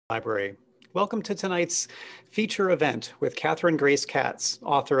Library. Welcome to tonight's feature event with Catherine Grace Katz,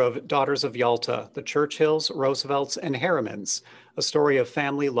 author of Daughters of Yalta, The Churchills, Roosevelts, and Harrimans, a story of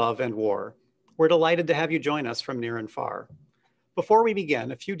family, love, and war. We're delighted to have you join us from near and far. Before we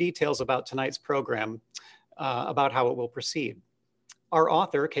begin, a few details about tonight's program, about how it will proceed. Our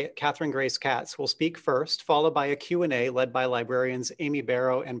author, Catherine Grace Katz, will speak first, followed by a Q&A led by librarians Amy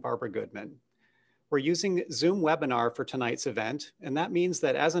Barrow and Barbara Goodman. We're using Zoom webinar for tonight's event, and that means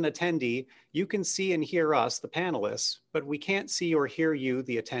that as an attendee, you can see and hear us, the panelists, but we can't see or hear you,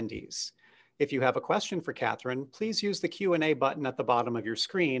 the attendees. If you have a question for Catherine, please use the Q&A button at the bottom of your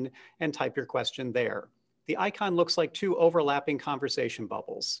screen and type your question there. The icon looks like two overlapping conversation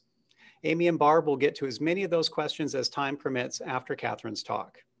bubbles. Amy and Barb will get to as many of those questions as time permits after Catherine's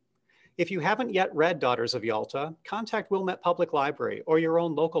talk. If you haven't yet read Daughters of Yalta, contact Wilmette Public Library or your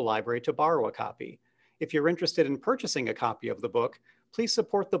own local library to borrow a copy. If you're interested in purchasing a copy of the book, please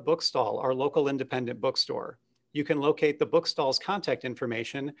support the Bookstall, our local independent bookstore. You can locate the Bookstall's contact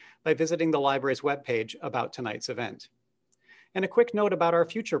information by visiting the library's webpage about tonight's event. And a quick note about our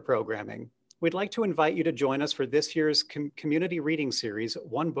future programming. We'd like to invite you to join us for this year's community reading series,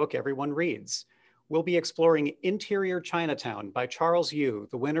 One Book Everyone Reads. We'll be exploring Interior Chinatown by Charles Yu,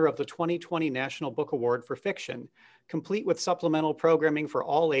 the winner of the 2020 National Book Award for Fiction, complete with supplemental programming for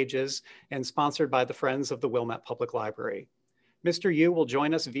all ages and sponsored by the Friends of the Wilmette Public Library. Mr. Yu will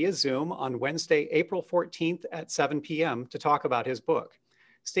join us via Zoom on Wednesday, April 14th at 7 p.m. to talk about his book.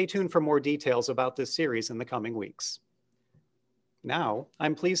 Stay tuned for more details about this series in the coming weeks. Now,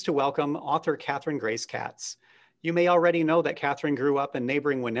 I'm pleased to welcome author Catherine Grace Katz. You may already know that Catherine grew up in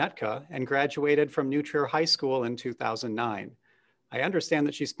neighboring Winnetka and graduated from New Trier High School in 2009. I understand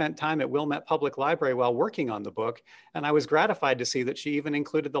that she spent time at Wilmette Public Library while working on the book, and I was gratified to see that she even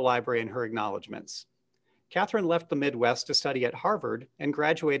included the library in her acknowledgments. Catherine left the Midwest to study at Harvard and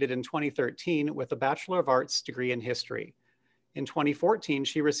graduated in 2013 with a Bachelor of Arts degree in history. In 2014,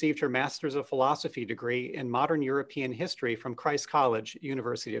 she received her Master's of Philosophy degree in Modern European History from Christ College,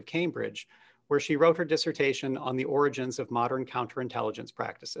 University of Cambridge, where she wrote her dissertation on the origins of modern counterintelligence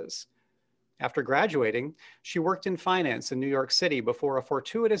practices. After graduating, she worked in finance in New York City before a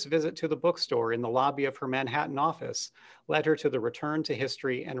fortuitous visit to the bookstore in the lobby of her Manhattan office led her to the return to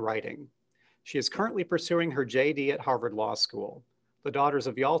history and writing. She is currently pursuing her JD at Harvard Law School. The Daughters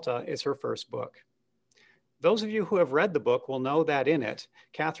of Yalta is her first book. Those of you who have read the book will know that in it,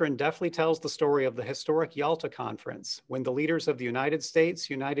 Catherine deftly tells the story of the historic Yalta Conference, when the leaders of the United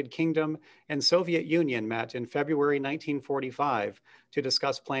States, United Kingdom, and Soviet Union met in February 1945 to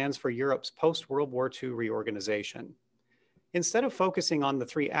discuss plans for Europe's post-World War II reorganization. Instead of focusing on the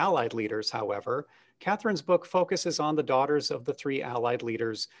three Allied leaders, however, Catherine's book focuses on the daughters of the three Allied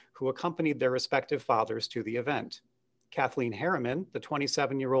leaders who accompanied their respective fathers to the event. Kathleen Harriman, the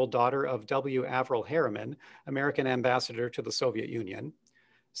 27-year-old daughter of W. Averell Harriman, American ambassador to the Soviet Union.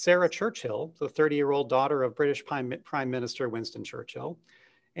 Sarah Churchill, the 30-year-old daughter of British Prime Minister Winston Churchill.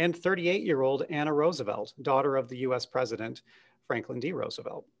 And 38-year-old Anna Roosevelt, daughter of the US President Franklin D.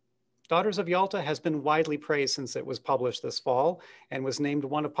 Roosevelt. Daughters of Yalta has been widely praised since it was published this fall and was named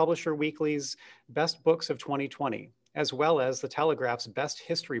one of Publisher Weekly's Best Books of 2020, as well as the Telegraph's Best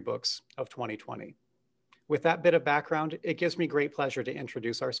History Books of 2020. With that bit of background, it gives me great pleasure to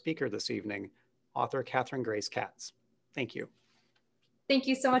introduce our speaker this evening, author Catherine Grace Katz. Thank you. Thank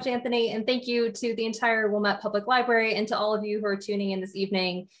you so much, Anthony, and thank you to the entire Wilmette Public Library and to all of you who are tuning in this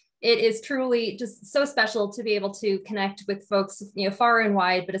evening. It is truly just so special to be able to connect with folks, far and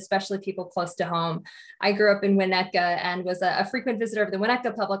wide, but especially people close to home. I grew up in Winnetka and was a frequent visitor of the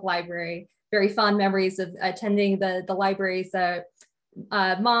Winnetka Public Library. Very fond memories of attending the library's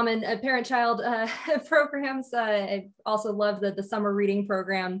mom and parent-child programs. I also love the summer reading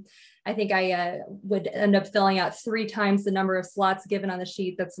program. I think I would end up filling out 3 times the number of slots given on the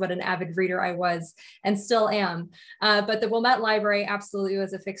sheet. That's what an avid reader I was and still am. But the Wilmette Library absolutely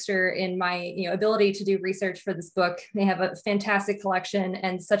was a fixture in my ability to do research for this book. They have a fantastic collection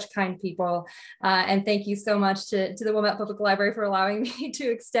and such kind people. And thank you so much to the Wilmette Public Library for allowing me to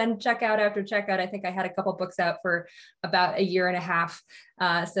extend checkout after checkout. I think I had a couple books out for about a year and a half.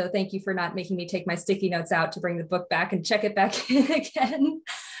 So thank you for not making me take my sticky notes out to bring the book back and check it back in again.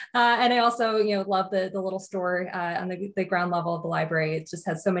 And I also, love the little store on the ground level of the library. It just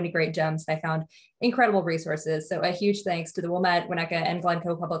has so many great gems. I found incredible resources. So a huge thanks to the Wilmette, Winnetka, and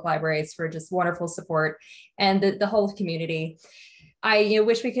Glencoe Public Libraries for just wonderful support and the whole community. I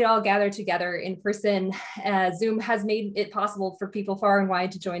wish we could all gather together in person. Zoom has made it possible for people far and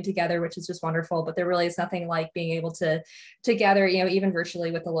wide to join together, which is just wonderful. But there really is nothing like being able to gather, even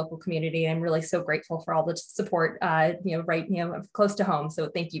virtually with the local community. I'm really so grateful for all the support, close to home. So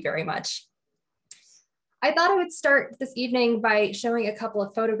thank you very much. I thought I would start this evening by showing a couple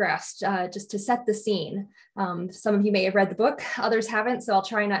of photographs just to set the scene. Some of you may have read the book, others haven't, so I'll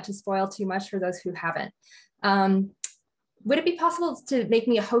try not to spoil too much for those who haven't. Would it be possible to make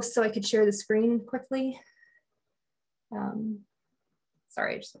me a host so I could share the screen quickly?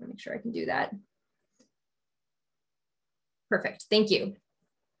 Sorry, I just want to make sure I can do that. Perfect, thank you.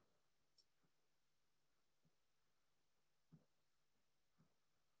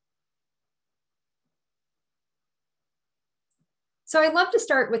 So I'd love to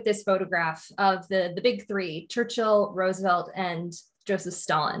start with this photograph of the big three, Churchill, Roosevelt, and Joseph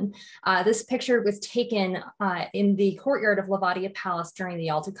Stalin. This picture was taken in the courtyard of Levadia Palace during the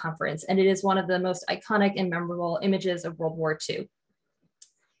Yalta Conference, and it is one of the most iconic and memorable images of World War II.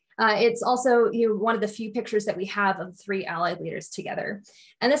 It's also one of the few pictures that we have of the three Allied leaders together.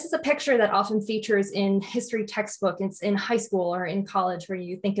 And this is a picture that often features in history textbook. It's in high school or in college where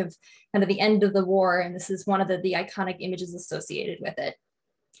you think of kind of the end of the war, and this is one of the iconic images associated with it.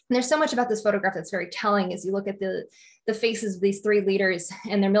 And there's so much about this photograph that's very telling as you look at the faces of these three leaders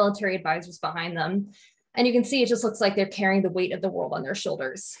and their military advisors behind them. And you can see it just looks like they're carrying the weight of the world on their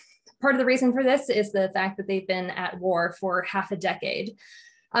shoulders. Part of the reason for this is the fact that they've been at war for half a decade.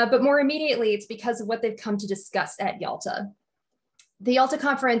 But more immediately, it's because of what they've come to discuss at Yalta. The Yalta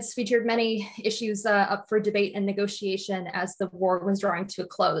Conference featured many issues up for debate and negotiation as the war was drawing to a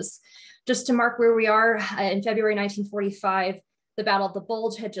close. Just to mark where we are, in February 1945, the Battle of the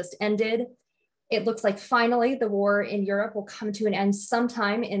Bulge had just ended. It looks like finally the war in Europe will come to an end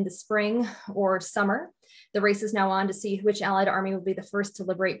sometime in the spring or summer. The race is now on to see which Allied army will be the first to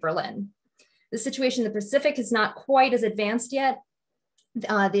liberate Berlin. The situation in the Pacific is not quite as advanced yet.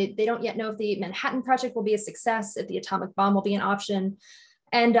 They don't yet know if the Manhattan Project will be a success, if the atomic bomb will be an option.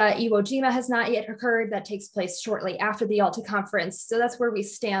 And Iwo Jima has not yet occurred. That takes place shortly after the Yalta Conference. So that's where we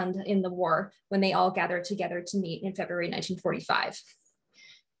stand in the war when they all gather together to meet in February 1945.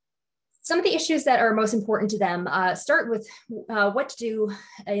 Some of the issues that are most important to them start with what to do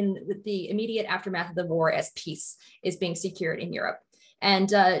in the immediate aftermath of the war as peace is being secured in Europe.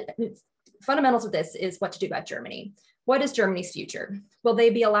 And fundamental to this is what to do about Germany. What is Germany's future? Will they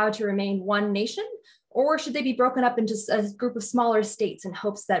be allowed to remain one nation, or should they be broken up into a group of smaller states in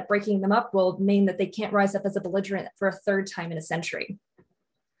hopes that breaking them up will mean that they can't rise up as a belligerent for a third time in a century?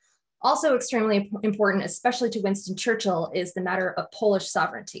 Also extremely important, especially to Winston Churchill, is the matter of Polish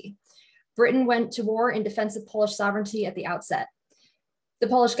sovereignty. Britain went to war in defense of Polish sovereignty at the outset. The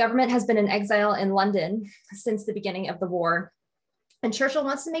Polish government has been in exile in London since the beginning of the war. And Churchill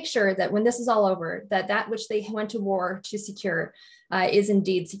wants to make sure that when this is all over, that which they went to war to secure is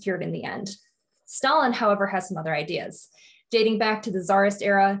indeed secured in the end. Stalin, however, has some other ideas. Dating back to the Tsarist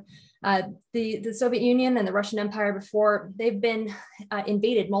era, the Soviet Union and the Russian Empire before, they've been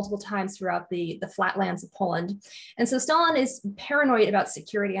invaded multiple times throughout the flatlands of Poland. And so Stalin is paranoid about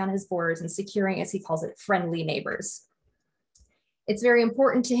security on his borders and securing, as he calls it, friendly neighbors. It's very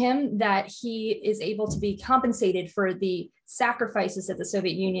important to him that he is able to be compensated for the sacrifices that the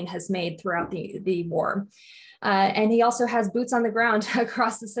Soviet Union has made throughout the war. And he also has boots on the ground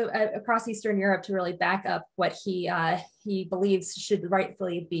across Eastern Europe to really back up what he believes should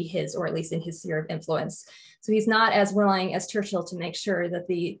rightfully be his, or at least in his sphere of influence. So he's not as willing as Churchill to make sure that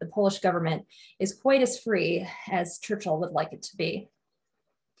the Polish government is quite as free as Churchill would like it to be.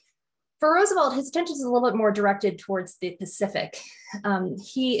 For Roosevelt, his attention is a little bit more directed towards the Pacific.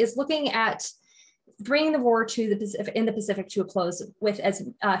 He is looking at bringing the war in the Pacific to a close with as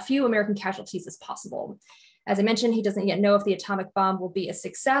few American casualties as possible. As I mentioned, he doesn't yet know if the atomic bomb will be a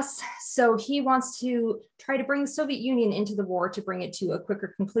success, so he wants to try to bring the Soviet Union into the war to bring it to a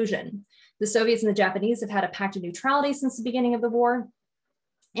quicker conclusion. The Soviets and the Japanese have had a pact of neutrality since the beginning of the war,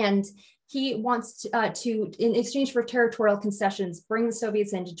 and he wants to, in exchange for territorial concessions, bring the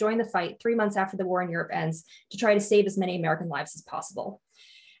Soviets in to join the fight 3 months after the war in Europe ends to try to save as many American lives as possible.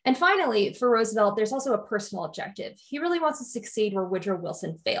 And finally, for Roosevelt, there's also a personal objective. He really wants to succeed where Woodrow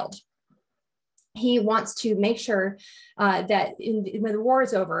Wilson failed. He wants to make sure that when the war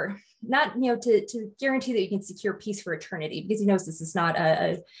is over, not to guarantee that you can secure peace for eternity, because he knows this is not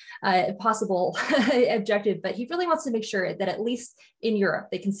a possible objective, but he really wants to make sure that at least in Europe,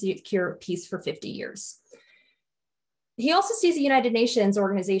 they can secure peace for 50 years. He also sees the United Nations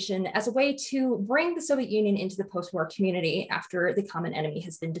organization as a way to bring the Soviet Union into the post-war community after the common enemy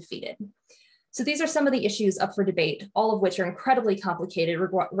has been defeated. So these are some of the issues up for debate, all of which are incredibly complicated,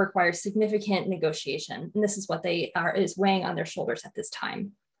 require significant negotiation. And this is what is weighing on their shoulders at this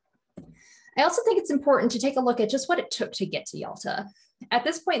time. I also think it's important to take a look at just what it took to get to Yalta. At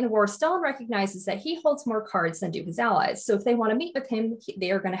this point in the war, Stalin recognizes that he holds more cards than do his allies. So if they want to meet with him,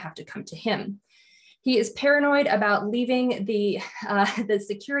 they are going to have to come to him. He is paranoid about leaving the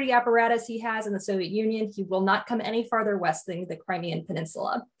security apparatus he has in the Soviet Union. He will not come any farther west than the Crimean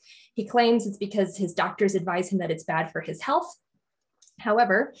Peninsula. He claims it's because his doctors advise him that it's bad for his health.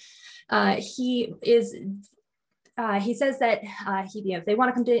 However, he says that if they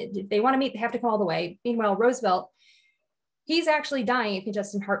want to meet, they have to come all the way. Meanwhile, Roosevelt, he's actually dying of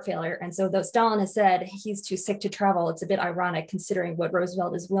congestive heart failure. And so though Stalin has said he's too sick to travel, it's a bit ironic considering what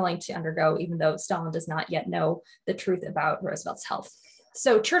Roosevelt is willing to undergo, even though Stalin does not yet know the truth about Roosevelt's health.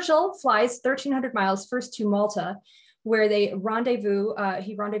 So Churchill flies 1,300 miles first to Malta, where they rendezvous.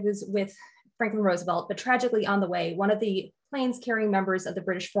 He rendezvous with Franklin Roosevelt, but tragically on the way, one of the planes carrying members of the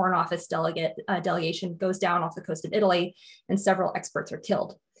British Foreign Office delegation goes down off the coast of Italy, and several experts are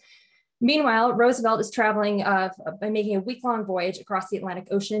killed. Meanwhile, Roosevelt is traveling by making a week-long voyage across the Atlantic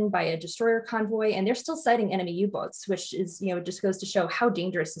Ocean by a destroyer convoy, and they're still sighting enemy U-boats, which is, just goes to show how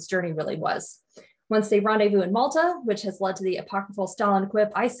dangerous this journey really was. Once they rendezvous in Malta, which has led to the apocryphal Stalin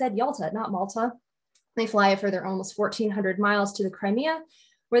quip, "I said Yalta, not Malta," they fly a further almost 1,400 miles to the Crimea,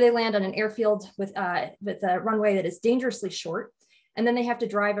 where they land on an airfield with a runway that is dangerously short. And then they have to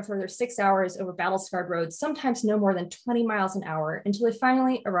drive a further 6 hours over battle-scarred roads, sometimes no more than 20 miles an hour, until they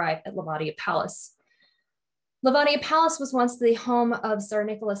finally arrive at Levadia Palace. Levadia Palace was once the home of Tsar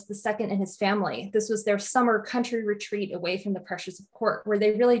Nicholas II and his family. This was their summer country retreat away from the pressures of court, where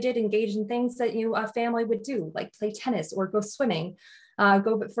they really did engage in things that a family would do, like play tennis or go swimming,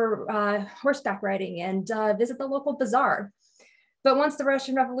 go for horseback riding, and visit the local bazaar. But once the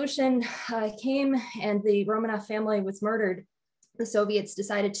Russian Revolution came and the Romanov family was murdered, the Soviets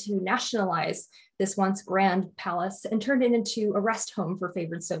decided to nationalize this once grand palace and turned it into a rest home for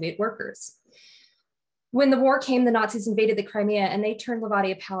favored Soviet workers. When the war came, the Nazis invaded the Crimea and they turned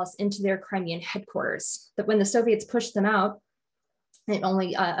Levadia Palace into their Crimean headquarters. But when the Soviets pushed them out, and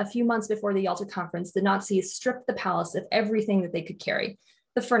only a few months before the Yalta Conference, the Nazis stripped the palace of everything that they could carry: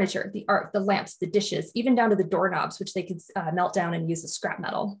 the furniture, the art, the lamps, the dishes, even down to the doorknobs, which they could melt down and use as scrap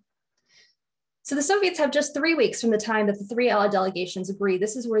metal. So the Soviets have just 3 weeks from the time that the three Allied delegations agree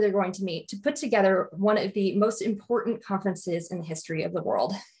this is where they're going to meet to put together one of the most important conferences in the history of the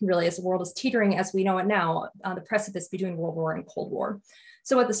world, really, as the world is teetering as we know it now on the precipice between World War and Cold War.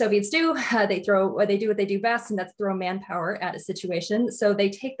 So what the Soviets do, they do what they do best, and that's throw manpower at a situation. So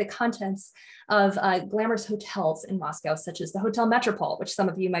they take the contents of glamorous hotels in Moscow, such as the Hotel Metropole, which some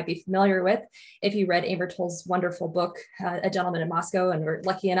of you might be familiar with if you read Amor Towles' wonderful book, A Gentleman in Moscow, and were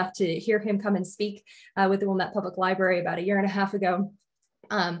lucky enough to hear him come and speak with the Wilmette Public Library about 1.5 years ago.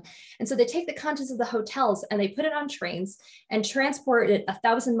 And so they take the contents of the hotels and they put it on trains and transport it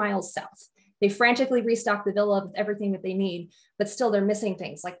 1,000 miles south. They frantically restock the villa with everything that they need, but still they're missing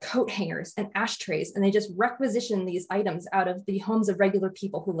things like coat hangers and ashtrays, and they just requisition these items out of the homes of regular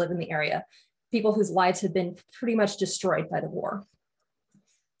people who live in the area, people whose lives have been pretty much destroyed by the war.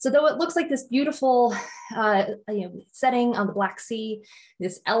 So though it looks like this beautiful setting on the Black Sea,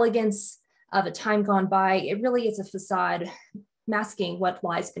 this elegance of a time gone by, it really is a facade masking what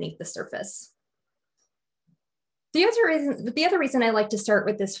lies beneath the surface. The other reason I like to start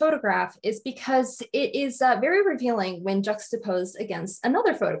with this photograph is because it is very revealing when juxtaposed against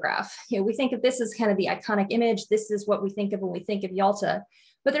another photograph. We think of this as kind of the iconic image. This is what we think of when we think of Yalta.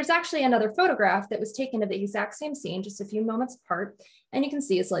 But there's actually another photograph that was taken of the exact same scene, just a few moments apart, and you can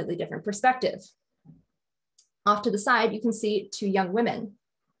see a slightly different perspective. Off to the side, you can see two young women.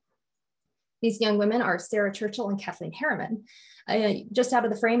 These young women are Sarah Churchill and Kathleen Harriman. Just out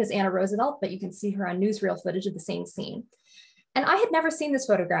of the frame is Anna Roosevelt, but you can see her on newsreel footage of the same scene. And I had never seen this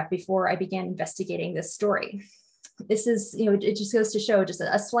photograph before I began investigating this story. This is, it just goes to show just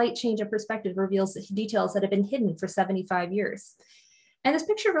a slight change of perspective reveals details that have been hidden for 75 years. And this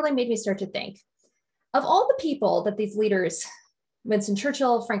picture really made me start to think of all the people that these leaders, Winston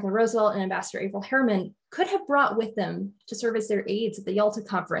Churchill, Franklin Roosevelt, and Ambassador Averell Harriman, could have brought with them to serve as their aides at the Yalta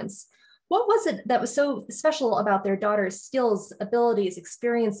Conference. What was it that was so special about their daughter's skills, abilities,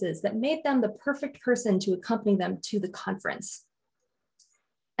 experiences that made them the perfect person to accompany them to the conference?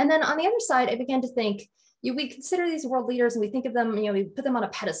 And then on the other side, I began to think, we consider these world leaders and we think of them, we put them on a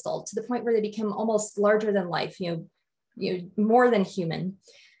pedestal to the point where they become almost larger than life, more than human.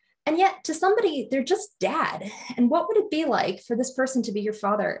 And yet to somebody, they're just dad. And what would it be like for this person to be your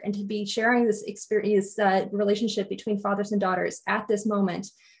father and to be sharing this experience, relationship between fathers and daughters at this moment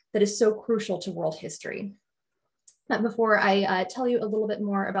that is so crucial to world history. Before I tell you a little bit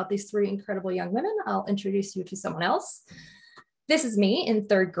more about these three incredible young women, I'll introduce you to someone else. This is me in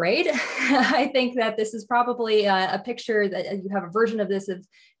third grade. I think that this is probably a picture that you have a version of this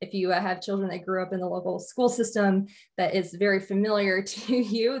if you have children that grew up in the local school system that is very familiar to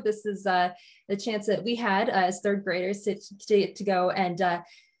you. This is the chance that we had as third graders to go and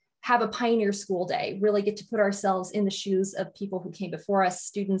have a pioneer school day, really get to put ourselves in the shoes of people who came before us,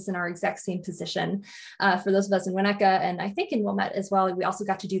 students in our exact same position. For those of us in Winnetka, and I think in Wilmette as well, we also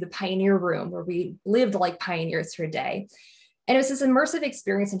got to do the pioneer room where we lived like pioneers for a day. And it was this immersive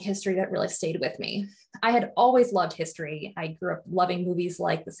experience in history that really stayed with me. I had always loved history. I grew up loving movies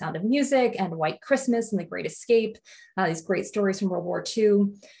like The Sound of Music and White Christmas and The Great Escape, these great stories from World War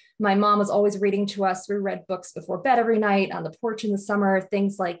II. My mom was always reading to us. We read books before bed every night on the porch in the summer,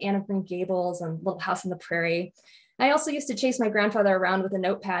 things like Anne of Green Gables and Little House on the Prairie. I also used to chase my grandfather around with a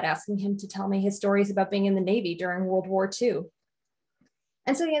notepad, asking him to tell me his stories about being in the Navy during World War II.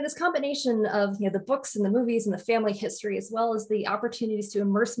 And so, this combination of the books and the movies and the family history, as well as the opportunities to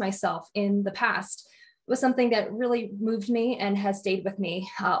immerse myself in the past, was something that really moved me and has stayed with me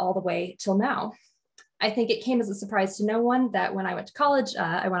all the way till now. I think it came as a surprise to no one that when I went to college,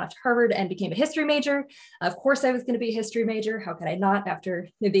 I went off to Harvard and became a history major. Of course, I was going to be a history major. How could I not after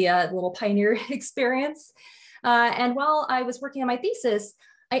the little pioneer experience? And while I was working on my thesis,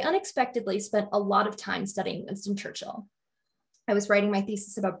 I unexpectedly spent a lot of time studying Winston Churchill. I was writing my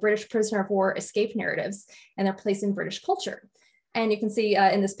thesis about British prisoner of war escape narratives and their place in British culture. And you can see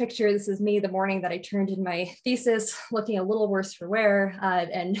in this picture, this is me the morning that I turned in my thesis, looking a little worse for wear.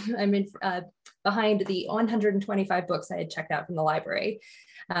 And I'm in behind the 125 books I had checked out from the library.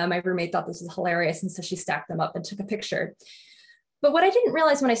 My roommate thought this was hilarious, and so she stacked them up and took a picture. But what I didn't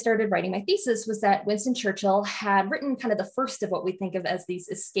realize when I started writing my thesis was that Winston Churchill had written kind of the first of what we think of as these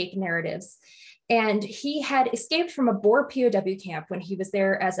escape narratives. And he had escaped from a Boer POW camp when he was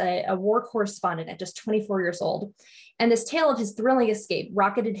there as a war correspondent at just 24 years old. And this tale of his thrilling escape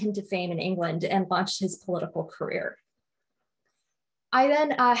rocketed him to fame in England and launched his political career. I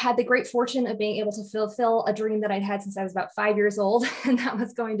then had the great fortune of being able to fulfill a dream that I'd had since I was about 5 years old, and that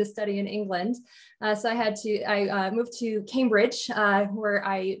was going to study in England. So I moved to Cambridge, where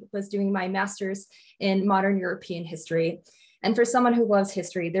I was doing my master's in modern European history. And for someone who loves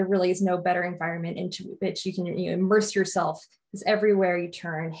history, there really is no better environment into which you can immerse yourself, because everywhere you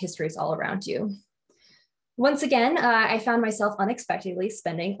turn, history is all around you. Once again, I found myself unexpectedly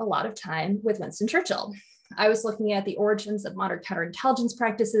spending a lot of time with Winston Churchill. I was looking at the origins of modern counterintelligence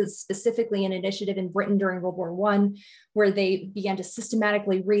practices, specifically an initiative in Britain during World War I, where they began to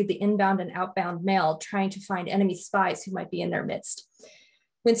systematically read the inbound and outbound mail, trying to find enemy spies who might be in their midst.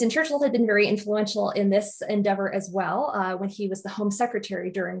 Winston Churchill had been very influential in this endeavor as well when he was the Home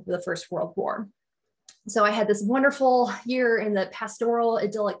Secretary during the First World War. So I had this wonderful year in the pastoral,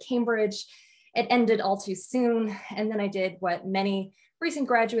 idyllic Cambridge. It ended all too soon. And then I did what many recent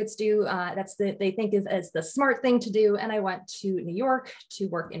graduates do. They think of as the smart thing to do. And I went to New York to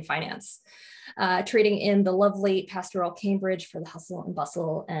work in finance, trading in the lovely pastoral Cambridge for the hustle and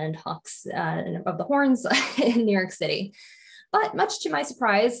bustle and honks of the horns in New York City. But much to my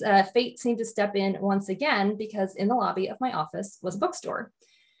surprise, fate seemed to step in once again, because in the lobby of my office was a bookstore.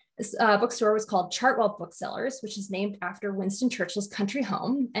 This bookstore was called Chartwell Booksellers, which is named after Winston Churchill's country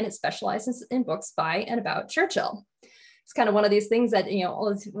home, and it specializes in books by and about Churchill. It's kind of one of these things that,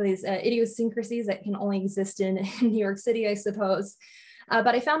 all these idiosyncrasies that can only exist in New York City, I suppose.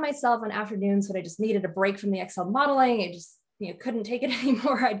 But I found myself on afternoons when I just needed a break from the Excel modeling. I just couldn't take it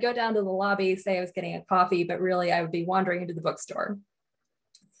anymore. I'd go down to the lobby, say I was getting a coffee, but really I would be wandering into the bookstore.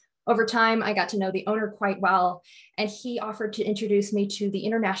 Over time, I got to know the owner quite well, and he offered to introduce me to the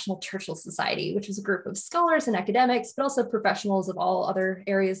International Churchill Society, which was a group of scholars and academics, but also professionals of all other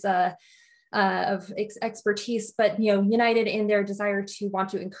areas of expertise, but united in their desire to want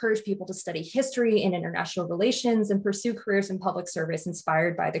to encourage people to study history and international relations and pursue careers in public service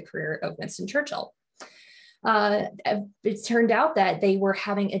inspired by the career of Winston Churchill. It turned out that they were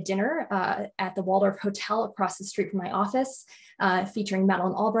having a dinner at the Waldorf Hotel across the street from my office, featuring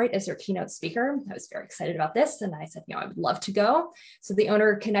Madeleine Albright as their keynote speaker. I was very excited about this, and I said, I would love to go. So the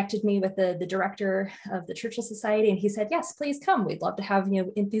owner connected me with the director of the Churchill Society, and he said, yes, please come. We'd love to have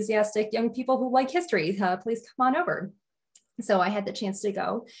enthusiastic young people who like history. Please come on over. So I had the chance to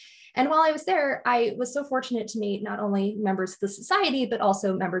go. And while I was there, I was so fortunate to meet not only members of the society, but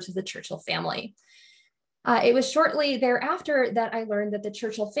also members of the Churchill family. It was shortly thereafter that I learned that the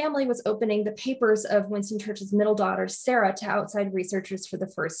Churchill family was opening the papers of Winston Churchill's middle daughter, Sarah, to outside researchers for the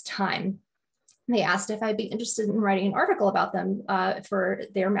first time. They asked if I'd be interested in writing an article about them for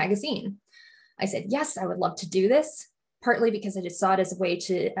their magazine. I said, yes, I would love to do this, partly because I just saw it as a way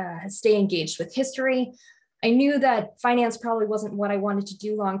to stay engaged with history. I knew that finance probably wasn't what I wanted to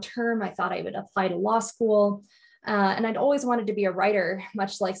do long term. I thought I would apply to law school. And I'd always wanted to be a writer,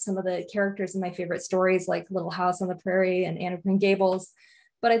 much like some of the characters in my favorite stories, like Little House on the Prairie and Anne of Green Gables.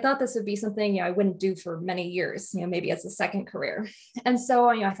 But I thought this would be something I wouldn't do for many years, maybe as a second career. And so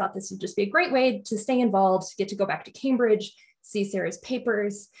I thought this would just be a great way to stay involved, get to go back to Cambridge, see Sarah's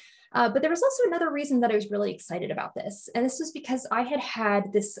papers. But there was also another reason that I was really excited about this. And this was because I had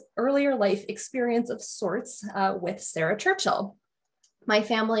had this earlier life experience of sorts with Sarah Churchill. My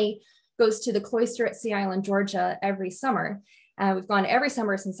family goes to the cloister at Sea Island, Georgia every summer. We've gone every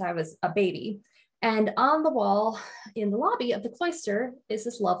summer since I was a baby. And on the wall in the lobby of the cloister is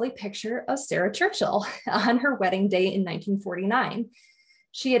this lovely picture of Sarah Churchill on her wedding day in 1949.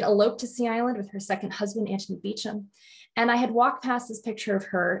 She had eloped to Sea Island with her second husband, Antony Beecham. And I had walked past this picture of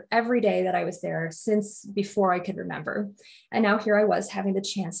her every day that I was there since before I could remember. And now here I was having the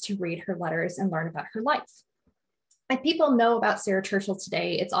chance to read her letters and learn about her life. And people know about Sarah Churchill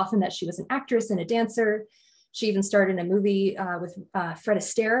today. It's often that she was an actress and a dancer. She even starred in a movie with Fred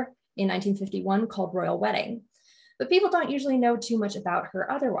Astaire in 1951 called Royal Wedding. But people don't usually know too much about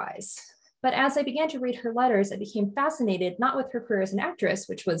her otherwise. But as I began to read her letters, I became fascinated, not with her career as an actress,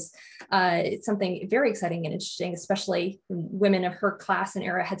 which was something very exciting and interesting, especially when women of her class and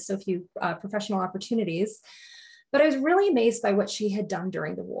era had so few professional opportunities, but I was really amazed by what she had done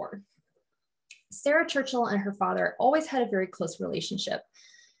during the war. Sarah Churchill and her father always had a very close relationship.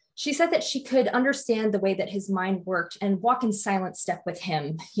 She said that she could understand the way that his mind worked and walk in silent step with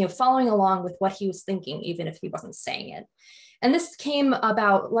him, following along with what he was thinking, even if he wasn't saying it. And this came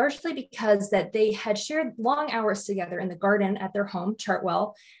about largely because that they had shared long hours together in the garden at their home,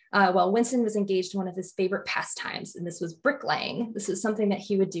 Chartwell, while Winston was engaged in one of his favorite pastimes, and this was bricklaying. This was something that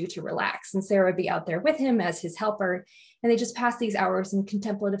he would do to relax, and Sarah would be out there with him as his helper, and they just passed these hours in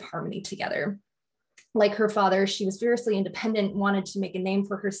contemplative harmony together. Like her father, she was fiercely independent, wanted to make a name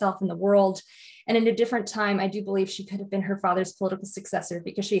for herself in the world. And in a different time, I do believe she could have been her father's political successor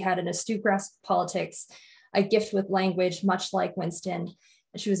because she had an astute grasp of politics, a gift with language, much like Winston.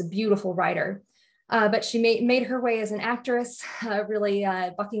 She was a beautiful writer. But she made her way as an actress, really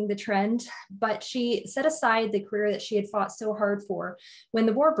bucking the trend. But she set aside the career that she had fought so hard for when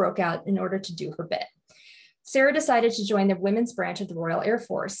the war broke out in order to do her bit. Sarah decided to join the women's branch of the Royal Air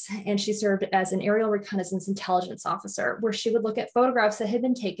Force, and she served as an aerial reconnaissance intelligence officer, where she would look at photographs that had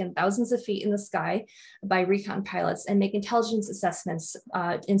been taken thousands of feet in the sky by recon pilots and make intelligence assessments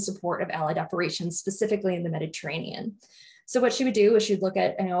in support of Allied operations, specifically in the Mediterranean. So what she would do is she'd look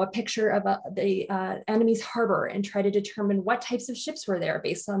at a picture of the enemy's harbor and try to determine what types of ships were there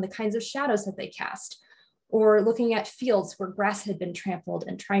based on the kinds of shadows that they cast, or looking at fields where grass had been trampled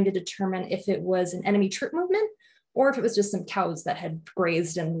and trying to determine if it was an enemy troop movement or if it was just some cows that had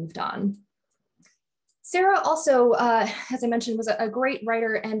grazed and moved on. Sarah also, as I mentioned, was a great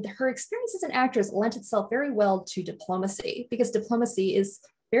writer, and her experience as an actress lent itself very well to diplomacy, because diplomacy is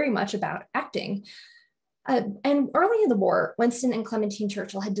very much about acting. And early in the war, Winston and Clementine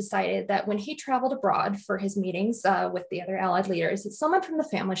Churchill had decided that when he traveled abroad for his meetings with the other Allied leaders, that someone from the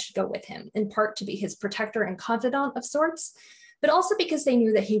family should go with him, in part to be his protector and confidant of sorts, but also because they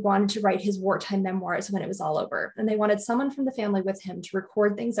knew that he wanted to write his wartime memoirs when it was all over. And they wanted someone from the family with him to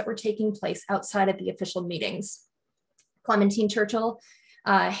record things that were taking place outside of the official meetings. Clementine Churchill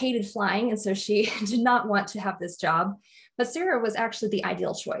hated flying, and so she did not want to have this job. But Sarah was actually the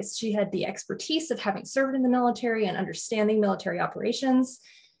ideal choice. She had the expertise of having served in the military and understanding military operations.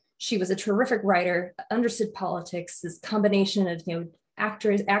 She was a terrific writer, understood politics, this combination of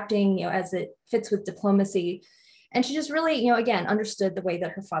acting as it fits with diplomacy. And she just really, again, understood the way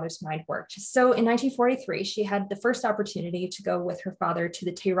that her father's mind worked. So in 1943, she had the first opportunity to go with her father to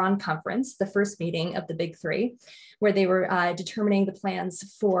the Tehran Conference, the first meeting of the Big Three, where they were determining the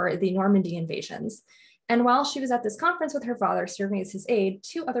plans for the Normandy invasions. And while she was at this conference with her father, serving as his aide,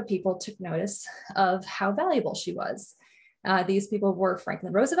 two other people took notice of how valuable she was. These people were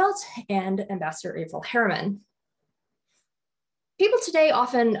Franklin Roosevelt and Ambassador Averell Harriman. People today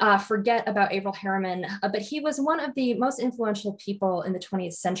often forget about Averell Harriman, but he was one of the most influential people in the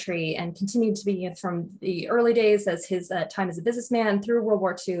 20th century and continued to be from the early days as his time as a businessman through World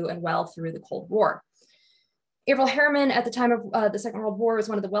War II and well through the Cold War. Averell Harriman, at the time of the Second World War, was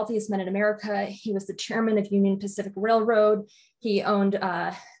one of the wealthiest men in America. He was the chairman of Union Pacific Railroad. He owned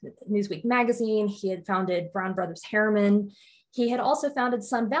Newsweek magazine. He had founded Brown Brothers Harriman. He had also founded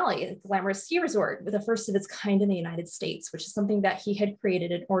Sun Valley, a glamorous ski resort, the first of its kind in the United States, which is something that he had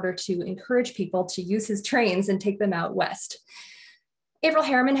created in order to encourage people to use his trains and take them out west. Averil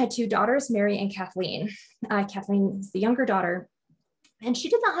Harriman had two daughters, Mary and Kathleen. Kathleen is the younger daughter, and she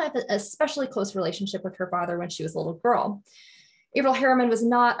did not have an especially close relationship with her father when she was a little girl. Averil Harriman was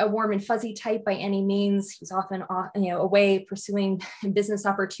not a warm and fuzzy type by any means. He was often away pursuing business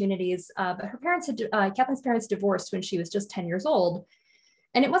opportunities, but Kathleen's parents divorced when she was just 10 years old.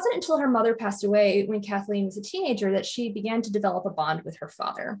 And it wasn't until her mother passed away when Kathleen was a teenager that she began to develop a bond with her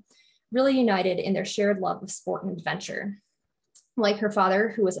father, really united in their shared love of sport and adventure. Like her father,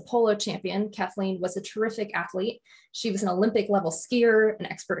 who was a polo champion, Kathleen was a terrific athlete. She was an Olympic level skier, an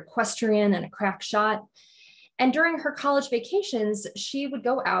expert equestrian, and a crack shot. And during her college vacations, she would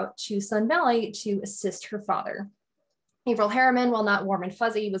go out to Sun Valley to assist her father. Averil Harriman, while not warm and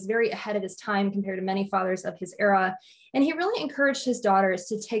fuzzy, was very ahead of his time compared to many fathers of his era. And he really encouraged his daughters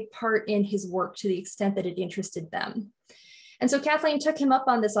to take part in his work to the extent that it interested them. And so Kathleen took him up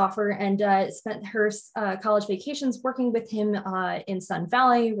on this offer and spent her college vacations working with him in Sun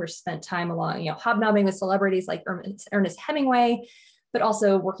Valley, where she spent time along, hobnobbing with celebrities like Ernest Hemingway, but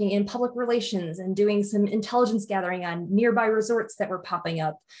also working in public relations and doing some intelligence gathering on nearby resorts that were popping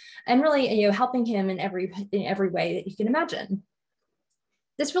up, and really, helping him in every way that you can imagine.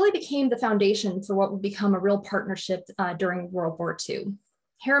 This really became the foundation for what would become a real partnership during World War II.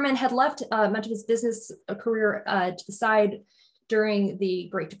 Harriman had left much of his business career to the side during the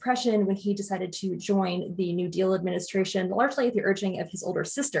Great Depression when he decided to join the New Deal administration, largely at the urging of his older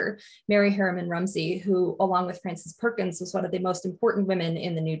sister, Mary Harriman Rumsey, who, along with Frances Perkins, was one of the most important women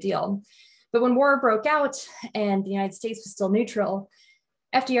in the New Deal. But when war broke out and the United States was still neutral,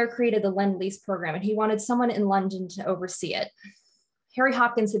 FDR created the Lend-Lease program, and he wanted someone in London to oversee it. Harry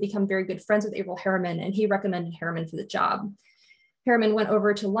Hopkins had become very good friends with Averil Harriman, and he recommended Harriman for the job. Harriman went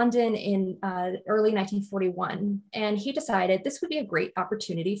over to London in early 1941, and he decided this would be a great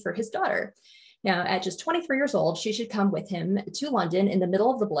opportunity for his daughter. Now, at just 23 years old, she should come with him to London in the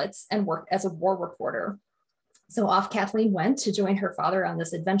middle of the Blitz and work as a war reporter. So off Kathleen went to join her father on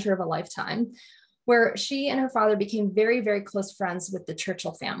this adventure of a lifetime, where she and her father became very, very close friends with the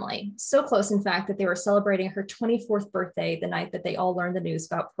Churchill family. So close, in fact, that they were celebrating her 24th birthday the night that they all learned the news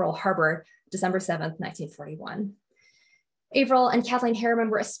about Pearl Harbor, December 7th, 1941. Averil and Kathleen Harriman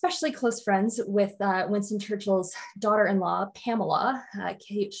were especially close friends with Winston Churchill's daughter-in-law, Pamela.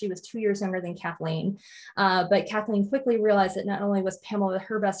 She was 2 years younger than Kathleen, but Kathleen quickly realized that not only was Pamela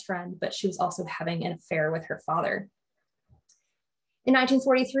her best friend, but she was also having an affair with her father. In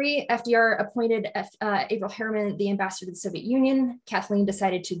 1943, FDR appointed Averil Harriman the ambassador to the Soviet Union. Kathleen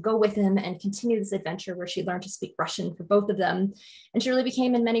decided to go with him and continue this adventure where she learned to speak Russian for both of them. And she really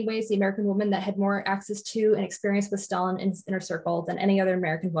became, in many ways, the American woman that had more access to and experience with Stalin in his inner circle than any other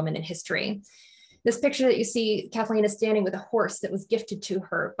American woman in history. This picture that you see, Kathleen is standing with a horse that was gifted to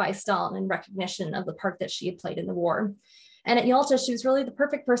her by Stalin in recognition of the part that she had played in the war. And at Yalta, she was really the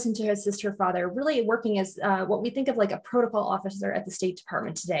perfect person to assist her father, really working as what we think of like a protocol officer at the State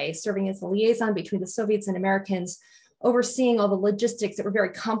Department today, serving as the liaison between the Soviets and Americans, overseeing all the logistics that were very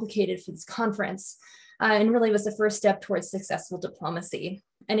complicated for this conference, and really was the first step towards successful diplomacy.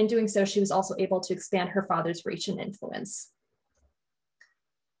 And in doing so, she was also able to expand her father's reach and influence.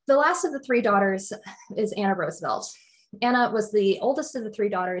 The last of the three daughters is Anna Roosevelt. Anna was the oldest of the three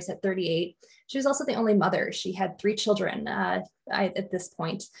daughters at 38. She was also the only mother. She had three children at this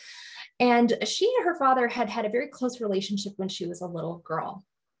point. And she and her father had had a very close relationship when she was a little girl.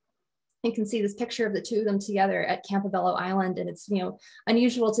 You can see this picture of the two of them together at Campobello Island. And it's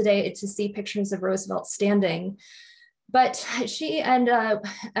unusual today to see pictures of Roosevelt standing. But she and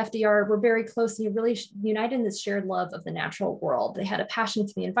FDR were very close and really united in this shared love of the natural world. They had a passion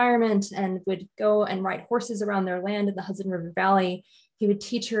for the environment and would go and ride horses around their land in the Hudson River Valley. He would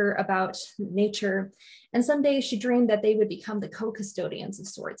teach her about nature. And someday she dreamed that they would become the co-custodians of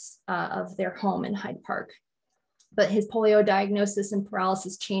sorts of their home in Hyde Park. But his polio diagnosis and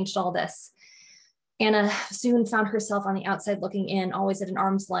paralysis changed all this. Anna soon found herself on the outside looking in, always at an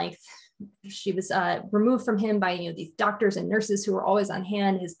arm's length. She was removed from him by these doctors and nurses who were always on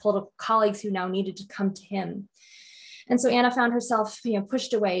hand, his political colleagues who now needed to come to him. And so Anna found herself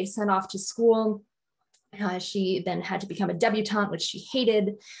pushed away, sent off to school. She then had to become a debutante, which she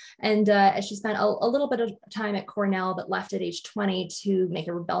hated. And she spent a little bit of time at Cornell, but left at age 20 to make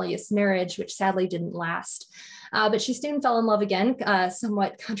a rebellious marriage, which sadly didn't last. But she soon fell in love again,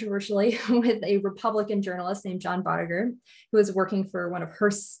 somewhat controversially, with a Republican journalist named John Bottger, who was working for one of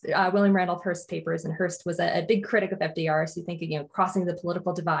William Randolph Hearst's papers. And Hearst was a big critic of FDR. So you think, crossing the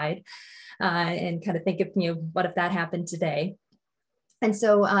political divide. and kind of think of, what if that happened today? And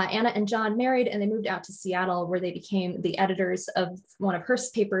so Anna and John married, and they moved out to Seattle, where they became the editors of one of her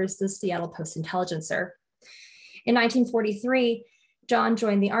papers, the Seattle Post-Intelligencer. In 1943, John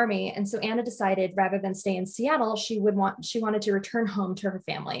joined the Army, and so Anna decided rather than stay in Seattle, she wanted to return home to her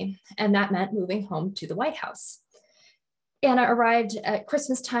family, and that meant moving home to the White House. Anna arrived at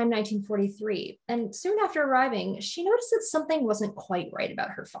Christmas time, 1943, and soon after arriving, she noticed that something wasn't quite right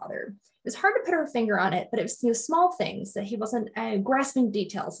about her father. It was hard to put her finger on it, but it was small things, that he wasn't grasping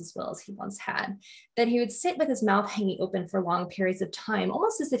details as well as he once had, that he would sit with his mouth hanging open for long periods of time,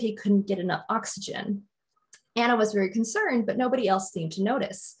 almost as if he couldn't get enough oxygen. Anna was very concerned, but nobody else seemed to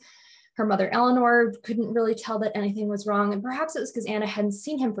notice. Her mother, Eleanor, couldn't really tell that anything was wrong, and perhaps it was because Anna hadn't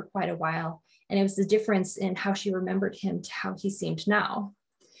seen him for quite a while, and it was the difference in how she remembered him to how he seemed now.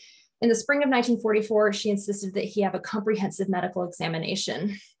 In the spring of 1944, she insisted that he have a comprehensive medical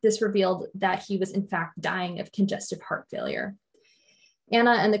examination. This revealed that he was in fact dying of congestive heart failure.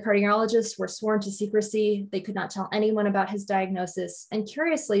 Anna and the cardiologist were sworn to secrecy. They could not tell anyone about his diagnosis. And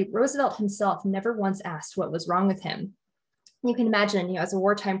curiously, Roosevelt himself never once asked what was wrong with him. You can imagine, as a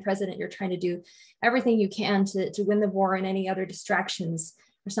wartime president, you're trying to do everything you can to win the war, and any other distractions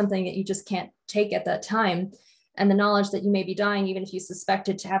or something that you just can't take at that time. And the knowledge that you may be dying, even if you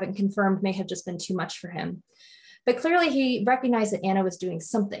suspected to have it confirmed, may have just been too much for him. But clearly he recognized that Anna was doing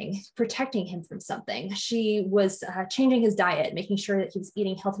something, protecting him from something. She was changing his diet, making sure that he was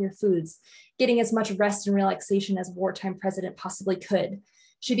eating healthier foods, getting as much rest and relaxation as a wartime president possibly could.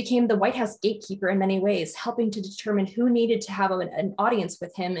 She became the White House gatekeeper in many ways, helping to determine who needed to have an audience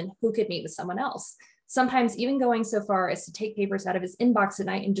with him and who could meet with someone else. Sometimes even going so far as to take papers out of his inbox at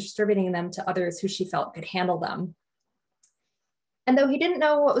night and distributing them to others who she felt could handle them. And though he didn't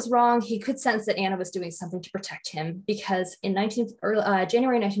know what was wrong, he could sense that Anna was doing something to protect him, because in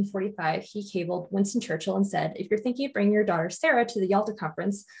January 1945, he cabled Winston Churchill and said, "If you're thinking of bringing your daughter Sarah to the Yalta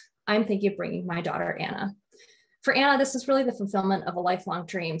conference, I'm thinking of bringing my daughter Anna." For Anna, this was really the fulfillment of a lifelong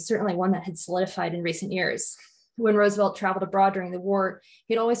dream, certainly one that had solidified in recent years. When Roosevelt traveled abroad during the war,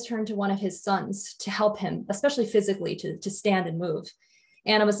 he'd always turn to one of his sons to help him, especially physically, to stand and move.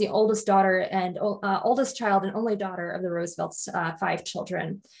 Anna was the oldest daughter and oldest child and only daughter of the Roosevelts' 5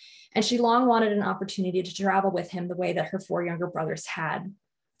 children. And she long wanted an opportunity to travel with him the way that her 4 younger brothers had,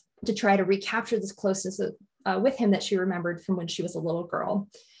 to try to recapture this closeness with him that she remembered from when she was a little girl.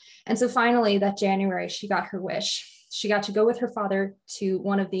 And so finally that January, she got her wish. She got to go with her father to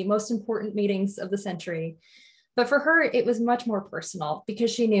one of the most important meetings of the century. But for her, it was much more personal, because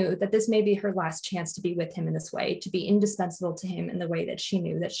she knew that this may be her last chance to be with him in this way, to be indispensable to him in the way that she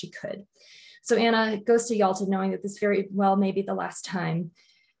knew that she could. So Anna goes to Yalta knowing that this very well may be the last time.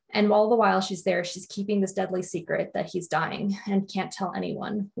 And all the while she's there, she's keeping this deadly secret that he's dying and can't tell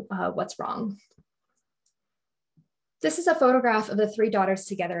anyone what's wrong. This is a photograph of the 3 daughters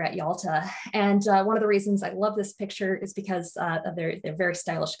together at Yalta. And one of the reasons I love this picture is because of their very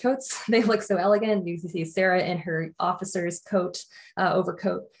stylish coats. They look so elegant. You see Sarah in her officer's coat,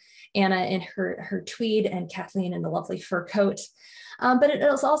 overcoat, Anna in her tweed, and Kathleen in the lovely fur coat. But it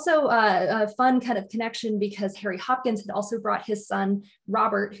was also a fun kind of connection, because Harry Hopkins had also brought his son,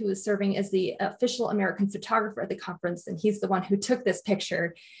 Robert, who was serving as the official American photographer at the conference, and he's the one who took this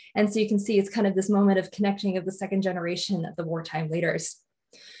picture. And so you can see it's kind of this moment of connecting of the second generation of the wartime leaders.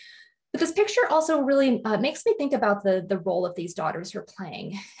 But this picture also really makes me think about the role of these daughters were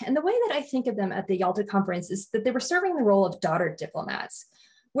playing. And the way that I think of them at the Yalta conference is that they were serving the role of daughter diplomats,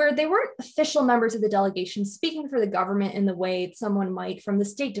 where they weren't official members of the delegation speaking for the government in the way someone might from the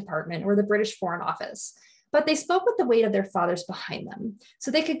State Department or the British Foreign Office, but they spoke with the weight of their fathers behind them. So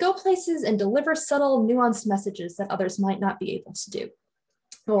they could go places and deliver subtle, nuanced messages that others might not be able to do,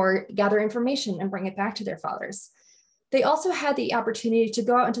 or gather information and bring it back to their fathers. They also had the opportunity to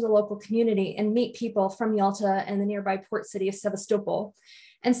go out into the local community and meet people from Yalta and the nearby port city of Sevastopol,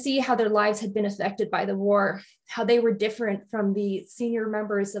 and see how their lives had been affected by the war, how they were different from the senior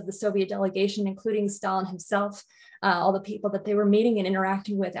members of the Soviet delegation, including Stalin himself, all the people that they were meeting and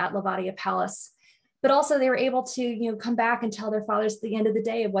interacting with at Lavadia Palace. But also they were able to come back and tell their fathers at the end of the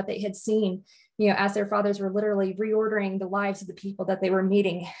day of what they had seen, as their fathers were literally reordering the lives of the people that they were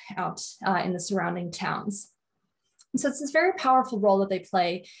meeting out in the surrounding towns. And so it's this very powerful role that they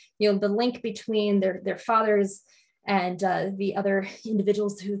play, the link between their fathers and the other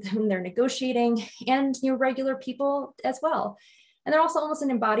individuals with whom they're negotiating, and regular people as well. And they're also almost an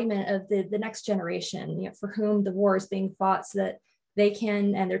embodiment of the next generation, for whom the war is being fought so that they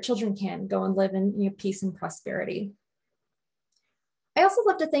can and their children can go and live in peace and prosperity. I also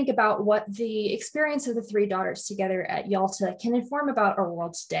love to think about what the experience of the 3 daughters together at Yalta can inform about our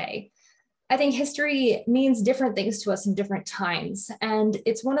world today. I think history means different things to us in different times. And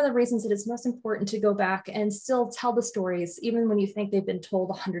it's one of the reasons that it's most important to go back and still tell the stories, even when you think they've been told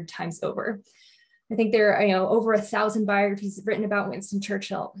 100 times over. I think there are over 1,000 biographies written about Winston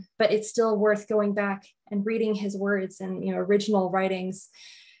Churchill, but it's still worth going back and reading his words and original writings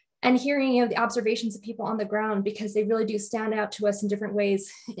and hearing the observations of people on the ground, because they really do stand out to us in different ways,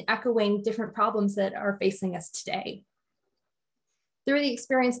 echoing different problems that are facing us today. Through the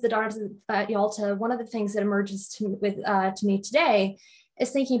experience of the Daughters of Yalta, one of the things that emerges to me today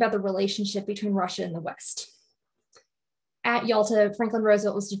is thinking about the relationship between Russia and the West. At Yalta, Franklin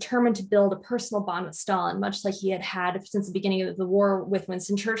Roosevelt was determined to build a personal bond with Stalin, much like he had had since the beginning of the war with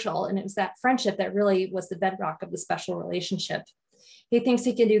Winston Churchill. And it was that friendship that really was the bedrock of the special relationship. He thinks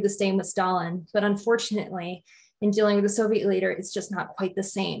he can do the same with Stalin, but unfortunately, in dealing with the Soviet leader, it's just not quite the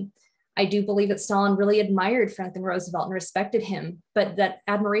same. I do believe that Stalin really admired Franklin Roosevelt and respected him, but that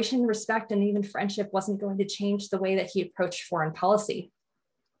admiration, respect, and even friendship wasn't going to change the way that he approached foreign policy.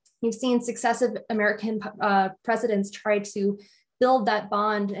 You've seen successive American presidents try to build that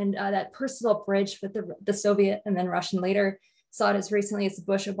bond and that personal bridge with the Soviet and then Russian leader. Saw it as recently as the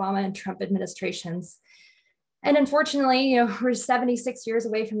Bush, Obama, and Trump administrations. And unfortunately, we're 76 years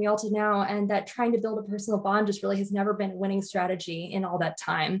away from Yalta now, and that trying to build a personal bond just really has never been a winning strategy in all that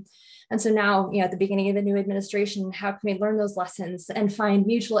time. And so now, at the beginning of the new administration, how can we learn those lessons and find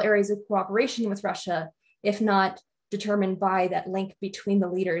mutual areas of cooperation with Russia, if not determined by that link between the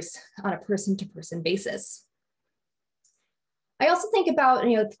leaders on a person-to-person basis? I also think about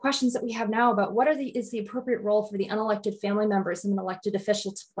the questions that we have now about what is the appropriate role for the unelected family members and an elected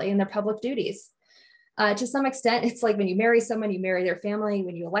official to play in their public duties. To some extent, it's like when you marry someone, you marry their family.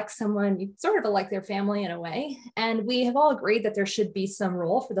 When you elect someone, you sort of elect their family in a way. And we have all agreed that there should be some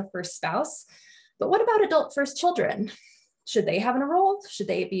role for the first spouse. But what about adult first children? Should they have a role? Should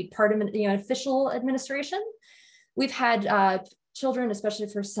they be part of official administration? We've had children, especially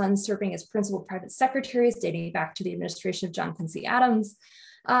for sons, serving as principal private secretaries, dating back to the administration of John Quincy Adams.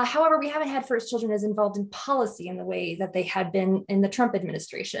 However, we haven't had first children as involved in policy in the way that they had been in the Trump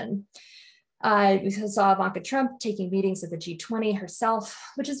administration. We saw Ivanka Trump taking meetings at the G20 herself,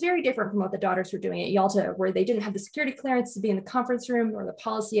 which is very different from what the daughters were doing at Yalta, where they didn't have the security clearance to be in the conference room or the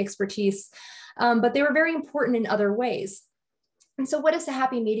policy expertise, but they were very important in other ways. And so what is the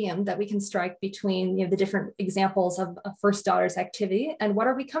happy medium that we can strike between the different examples of first daughters activity, and what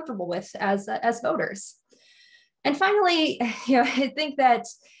are we comfortable with as voters? And finally, I think that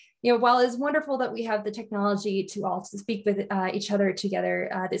while it's wonderful that we have the technology to all speak with each other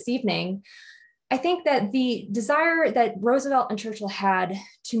together this evening, I think that the desire that Roosevelt and Churchill had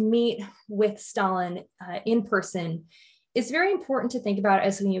to meet with Stalin in person is very important to think about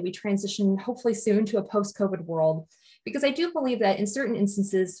as we transition hopefully soon to a post-COVID world. Because I do believe that in certain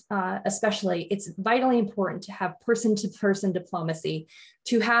instances, especially, it's vitally important to have person-to-person diplomacy,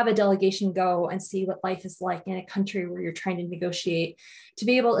 to have a delegation go and see what life is like in a country where you're trying to negotiate, to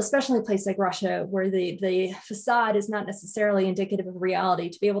be able, especially in a place like Russia, where the facade is not necessarily indicative of reality,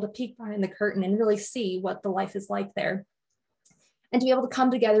 to be able to peek behind the curtain and really see what the life is like there. And to be able to come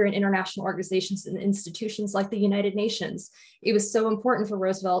together in international organizations and institutions like the United Nations. It was so important for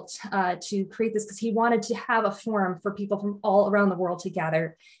Roosevelt to create this because he wanted to have a forum for people from all around the world to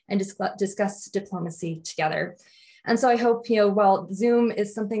gather and discuss diplomacy together. And so I hope, while Zoom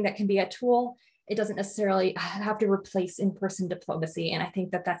is something that can be a tool, it doesn't necessarily have to replace in-person diplomacy. And I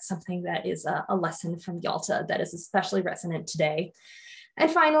think that that's something that is a lesson from Yalta that is especially resonant today. And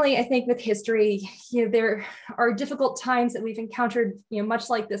finally, I think with history, there are difficult times that we've encountered, much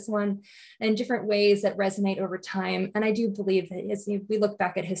like this one, in different ways that resonate over time. And I do believe that as we look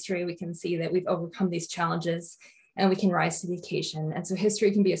back at history, we can see that we've overcome these challenges and we can rise to the occasion. And so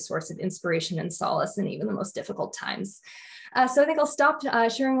history can be a source of inspiration and solace in even the most difficult times. So I think I'll stop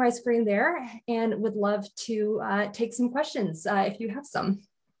sharing my screen there and would love to take some questions if you have some,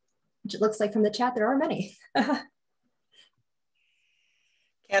 which it looks like from the chat there are many.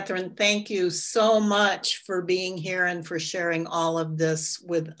 Catherine, thank you so much for being here and for sharing all of this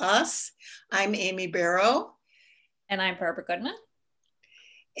with us. I'm Amy Barrow. And I'm Barbara Goodman.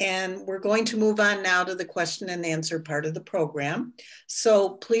 And we're going to move on now to the question and answer part of the program. So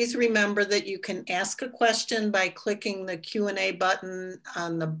please remember that you can ask a question by clicking the Q&A button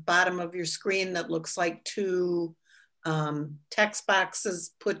on the bottom of your screen that looks like two text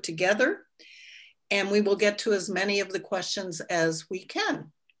boxes put together. And we will get to as many of the questions as we can.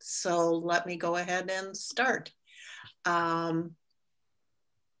 So let me go ahead and start. Let's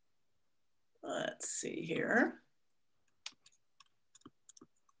see here.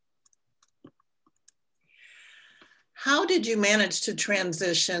 How did you manage to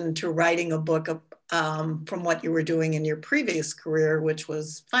transition to writing a book from what you were doing in your previous career, which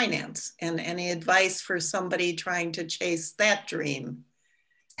was finance? And any advice for somebody trying to chase that dream?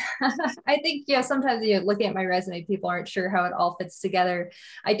 I think, yeah, sometimes looking at my resume, people aren't sure how it all fits together.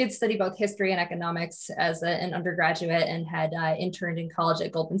 I did study both history and economics as an undergraduate and had interned in college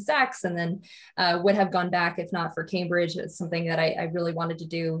at Goldman Sachs, and then would have gone back if not for Cambridge. It's something that I really wanted to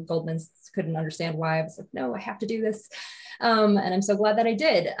do. Goldman couldn't understand why. I was like, no, I have to do this. And I'm so glad that I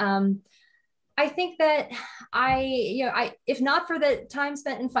did. I think that if not for the time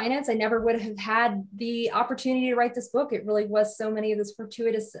spent in finance, I never would have had the opportunity to write this book. It really was so many of those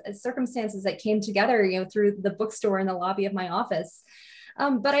fortuitous circumstances that came together, through the bookstore in the lobby of my office.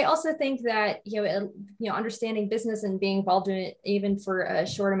 But I also think that, understanding business and being involved in it, even for a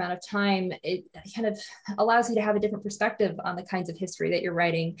short amount of time, it kind of allows you to have a different perspective on the kinds of history that you're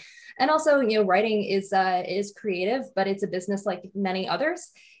writing. And also, writing is creative, but it's a business like many others.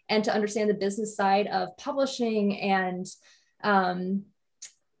 And to understand the business side of publishing and kind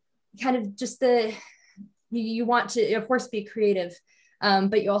of just you want to, of course, be creative,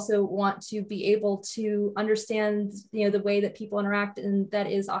 but you also want to be able to understand, the way that people interact, and that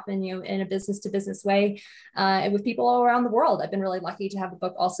is often, in a business to business way, and with people all around the world. I've been really lucky to have the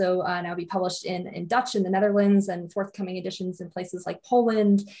book also now be published in Dutch in the Netherlands, and forthcoming editions in places like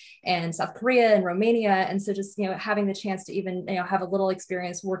Poland and South Korea and Romania. And so just, having the chance to even, have a little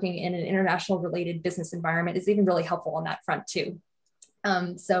experience working in an international related business environment is even really helpful on that front too.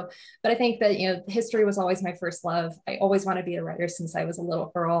 But I think that, history was always my first love. I always wanted to be a writer since I was a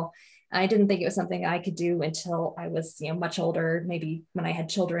little girl. I didn't think it was something I could do until I was, much older, maybe when I had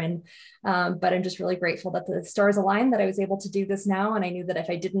children. But I'm just really grateful that the stars aligned, that I was able to do this now. And I knew that if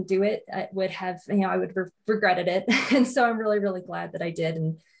I didn't do it, I would have, I would have regretted it. And so I'm really, really glad that I did.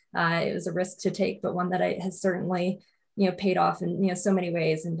 And it was a risk to take, but one that has certainly, paid off in, so many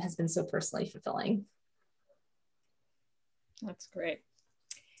ways and has been so personally fulfilling. That's great.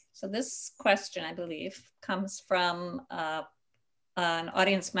 So this question, I believe, comes from an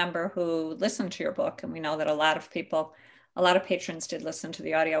audience member who listened to your book. And we know that a lot of patrons did listen to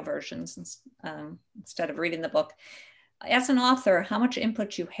the audio versions instead of reading the book. As an author, how much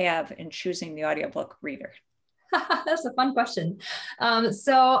input do you have in choosing the audiobook reader? That's a fun question.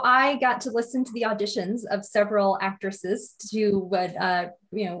 So I got to listen to the auditions of several actresses who would,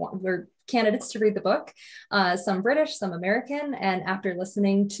 were candidates to read the book, some British, some American. And after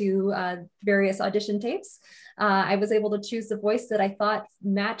listening to various audition tapes, I was able to choose the voice that I thought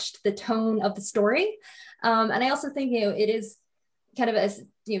matched the tone of the story. And I also think, it is kind of as,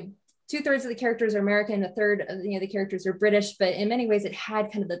 2/3 of the characters are American, 1/3 of the characters are British, but in many ways it had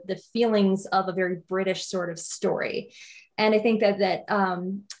kind of the feelings of a very British sort of story. And I think that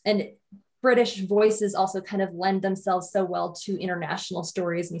and British voices also kind of lend themselves so well to international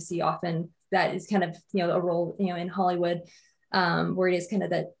stories. And you see often that is kind of, a role, in Hollywood, where it is kind of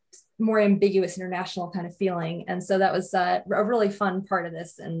that more ambiguous international kind of feeling. And so that was a really fun part of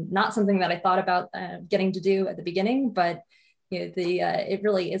this, and not something that I thought about getting to do at the beginning, but it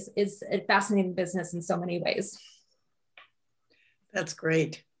really is a fascinating business in so many ways. That's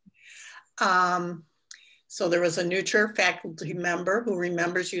great. So there was a Nurture faculty member who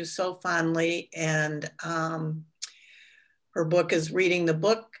remembers you so fondly, and her book is reading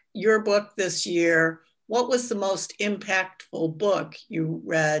your book this year. What was the most impactful book you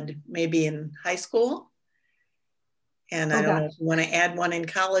read, maybe in high school? And I don't know if you want to add one in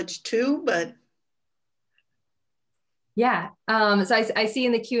college too, but. Yeah, so I see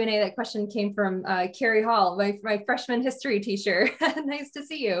in the Q&A that question came from Carrie Hall, my freshman history teacher. Nice to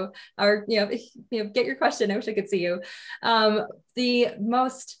see you. Or get your question. I wish I could see you. The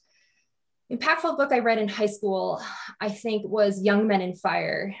most impactful book I read in high school, I think, was Young Men in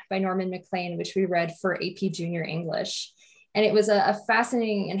Fire by Norman Maclean, which we read for AP Junior English. And it was a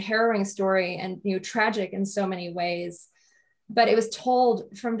fascinating and harrowing story, and tragic in so many ways. But it was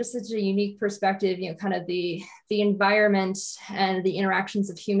told from just such a unique perspective, kind of the environment and the interactions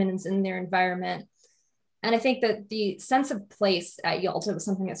of humans in their environment. And I think that the sense of place at Yalta was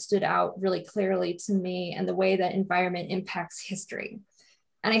something that stood out really clearly to me, and the way that environment impacts history.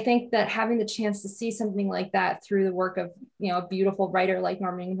 And I think that having the chance to see something like that through the work of, a beautiful writer like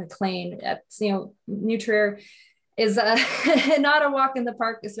Norman Maclean at, New Trier is not a walk in the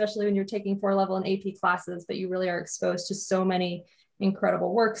park, especially when you're taking 4-level and AP classes, but you really are exposed to so many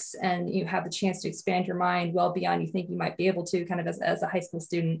incredible works, and you have the chance to expand your mind well beyond you think you might be able to, kind of as a high school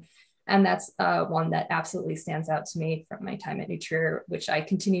student. And that's one that absolutely stands out to me from my time at New Trier, which I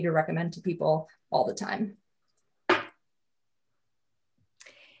continue to recommend to people all the time.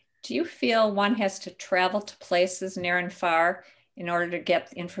 Do you feel one has to travel to places near and far in order to get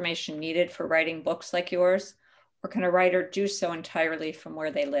the information needed for writing books like yours? Or can a writer do so entirely from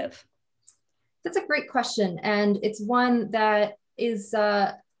where they live? That's a great question. And it's one that is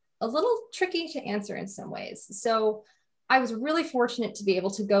a little tricky to answer in some ways. So I was really fortunate to be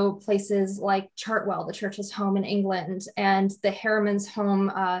able to go places like Chartwell, the Churchills' home in England, and the Harrimans'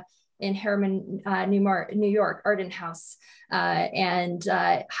 home in Harriman, New York, Arden House, and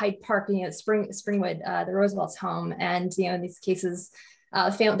Hyde Park, Springwood, the Roosevelts' home. And, in these cases,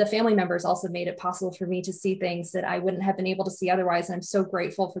 the family members also made it possible for me to see things that I wouldn't have been able to see otherwise. And I'm so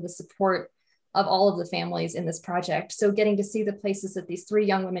grateful for the support of all of the families in this project. So getting to see the places that these three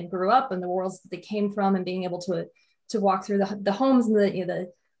young women grew up and the worlds that they came from, and being able to walk through the homes and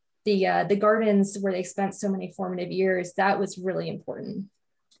the gardens where they spent so many formative years, that was really important.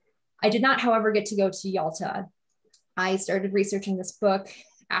 I did not, however, get to go to Yalta. I started researching this book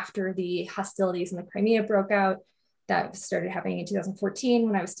after the hostilities in the Crimea broke out. That started happening in 2014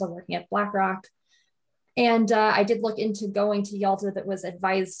 when I was still working at BlackRock. And I did look into going to Yalta, that was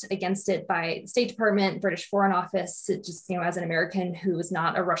advised against it by the State Department, British Foreign Office. It just, as an American who is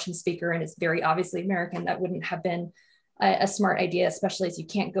not a Russian speaker and is very obviously American, that wouldn't have been a smart idea, especially as you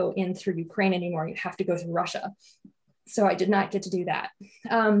can't go in through Ukraine anymore. You have to go through Russia. So I did not get to do that.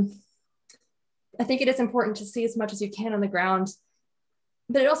 I think it is important to see as much as you can on the ground,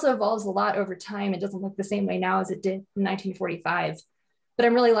 but it also evolves a lot over time. It doesn't look the same way now as it did in 1945. But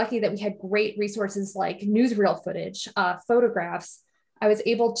I'm really lucky that we had great resources like newsreel footage, photographs. I was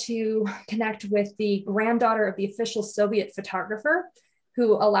able to connect with the granddaughter of the official Soviet photographer,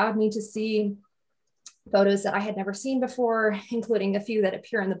 who allowed me to see photos that I had never seen before, including a few that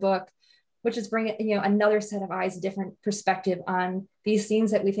appear in the book, which is bringing another set of eyes, a different perspective on these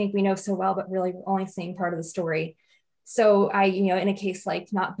scenes that we think we know so well, but really we're only seeing part of the story. So I, in a case like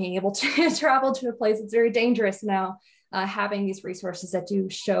not being able to travel to a place that's very dangerous now, having these resources that do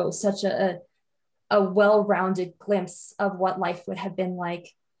show such a well-rounded glimpse of what life would have been like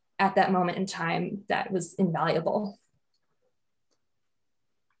at that moment in time, that was invaluable.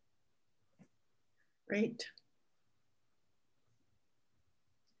 Great.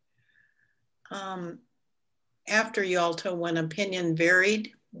 After Yalta, when opinion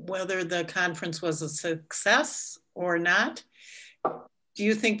varied whether the conference was a success or not, do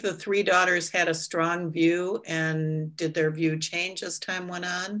you think the three daughters had a strong view, and did their view change as time went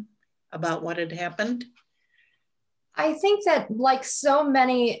on about what had happened? I think that, like so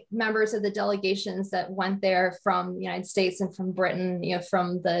many members of the delegations that went there from the United States and from Britain,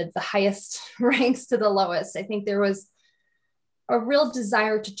 from the highest ranks to the lowest, I think there was a real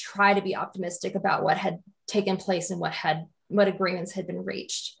desire to try to be optimistic about what had taken place and what agreements had been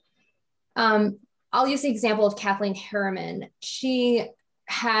reached. I'll use the example of Kathleen Harriman. She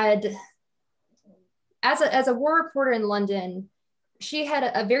had, as a war reporter in London, she had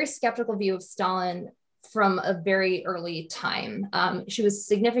a very skeptical view of Stalin from a very early time. She was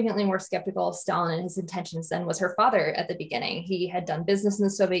significantly more skeptical of Stalin and his intentions than was her father at the beginning. He had done business in the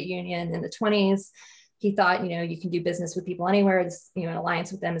Soviet Union in the 1920s. He thought, you can do business with people anywhere. An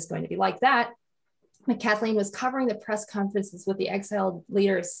alliance with them is going to be like that. But Kathleen was covering the press conferences with the exiled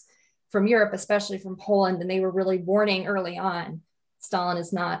leaders from Europe, especially from Poland, and they were really warning early on, Stalin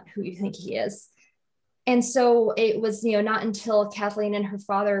is not who you think he is. And so it was, not until Kathleen and her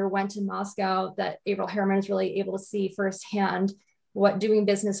father went to Moscow that Averil Harriman was really able to see firsthand what doing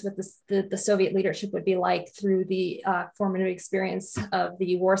business with the Soviet leadership would be like through the formative experience of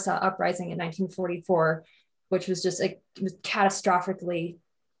the Warsaw Uprising in 1944, which was just was catastrophically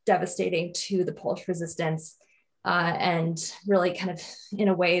devastating to the Polish resistance, and really kind of in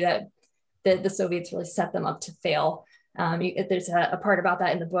a way that the Soviets really set them up to fail. There's a part about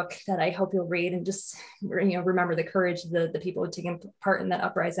that in the book that I hope you'll read, and just remember the courage of the people who had taken part in that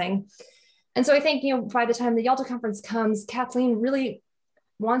uprising. And so I think by the time the Yalta conference comes, Kathleen really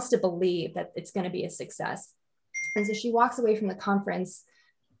wants to believe that it's going to be a success, and so she walks away from the conference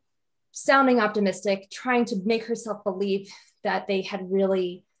sounding optimistic, trying to make herself believe that they had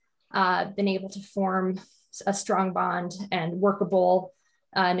really been able to form a strong bond and workable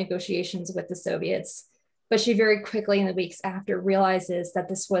negotiations with the Soviets. But she very quickly in the weeks after realizes that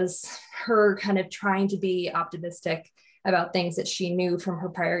this was her kind of trying to be optimistic about things that she knew from her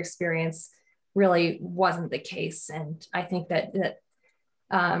prior experience really wasn't the case. And I think that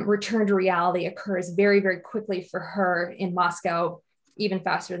return to reality occurs very, very quickly for her in Moscow, even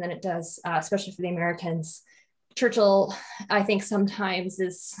faster than it does, especially for the Americans. Churchill, I think sometimes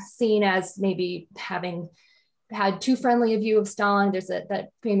is seen as maybe having had too friendly a view of Stalin. There's that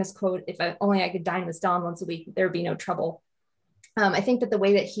famous quote, if only I could dine with Stalin once a week, there'd be no trouble. I think that the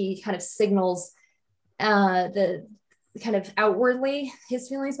way that he kind of signals the kind of outwardly his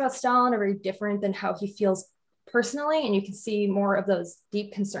feelings about Stalin are very different than how he feels personally. And you can see more of those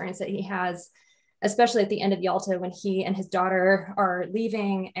deep concerns that he has, especially at the end of Yalta, when he and his daughter are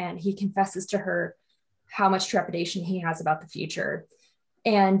leaving and he confesses to her how much trepidation he has about the future.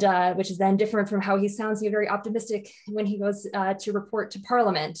 And which is then different from how he sounds very optimistic when he goes to report to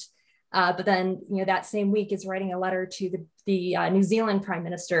Parliament. But then, that same week is writing a letter to the New Zealand Prime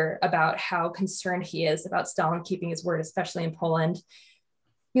Minister about how concerned he is about Stalin keeping his word, especially in Poland.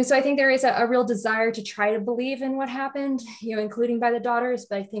 So I think there is a real desire to try to believe in what happened, including by the daughters.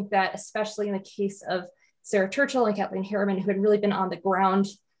 But I think that especially in the case of Sarah Churchill and Kathleen Harriman, who had really been on the ground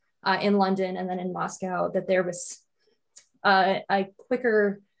in London and then in Moscow, that there was a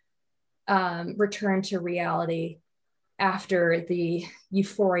quicker return to reality after the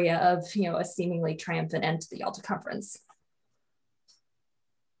euphoria of, a seemingly triumphant end to the Yalta Conference.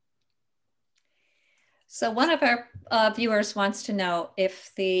 So one of our viewers wants to know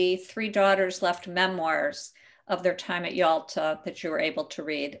if the three daughters left memoirs of their time at Yalta that you were able to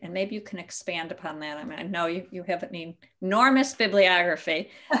read, and maybe you can expand upon that. I mean, I know you have an enormous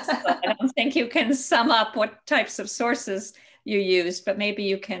bibliography, so I don't think you can sum up what types of sources you used, but maybe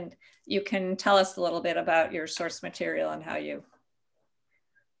you can tell us a little bit about your source material and how you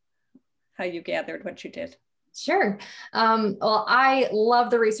gathered what you did. Sure. Well, I love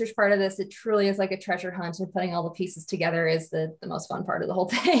the research part of this. It truly is like a treasure hunt, and putting all the pieces together is the most fun part of the whole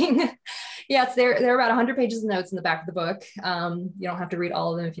thing. Yes, there are about 100 pages of notes in the back of the book. You don't have to read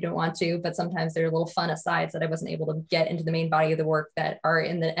all of them if you don't want to, but sometimes there are little fun asides that I wasn't able to get into the main body of the work that are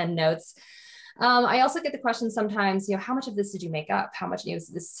in the end notes. I also get the question sometimes, how much of this did you make up? How much is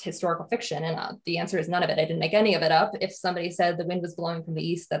this historical fiction? And the answer is none of it. I didn't make any of it up. If somebody said the wind was blowing from the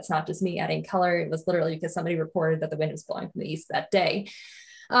east, that's not just me adding color. It was literally because somebody reported that the wind was blowing from the east that day.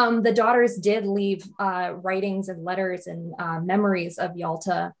 The daughters did leave writings and letters and memories of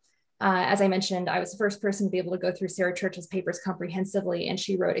Yalta. As I mentioned, I was the first person to be able to go through Sarah Churchill's papers comprehensively, and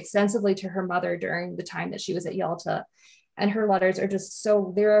she wrote extensively to her mother during the time that she was at Yalta. And her letters are just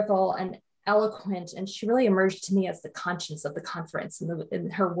so lyrical and eloquent, and she really emerged to me as the conscience of the conference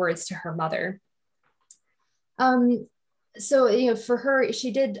in her words to her mother. So, for her,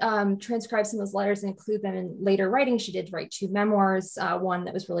 she did transcribe some of those letters and include them in later writing. She did write two memoirs, one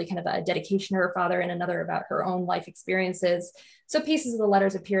that was really kind of a dedication to her father and another about her own life experiences. So pieces of the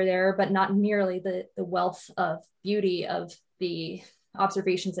letters appear there, but not nearly the wealth of beauty of the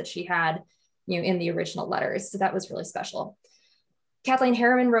observations that she had, in the original letters. So that was really special. Kathleen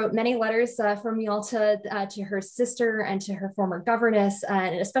Harriman wrote many letters from Yalta to her sister and to her former governess,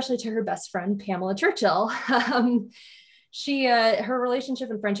 and especially to her best friend, Pamela Churchill. Her relationship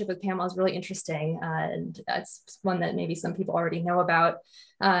and friendship with Pamela is really interesting, and it's one that maybe some people already know about.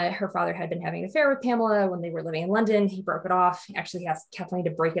 Her father had been having an affair with Pamela when they were living in London. He broke it off. He actually asked Kathleen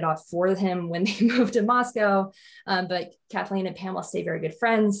to break it off for him when they moved to Moscow, but Kathleen and Pamela stay very good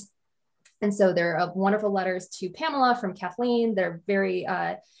friends. And so there are wonderful letters to Pamela from Kathleen. They're very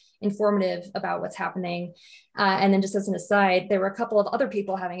informative about what's happening. And then just as an aside, there were a couple of other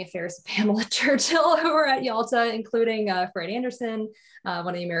people having affairs with Pamela Churchill who were at Yalta, including Fred Anderson, one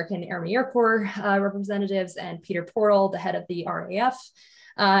of the American Army Air Corps representatives, and Peter Portal, the head of the RAF.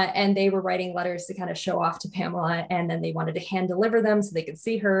 And they were writing letters to kind of show off to Pamela, and then they wanted to hand deliver them so they could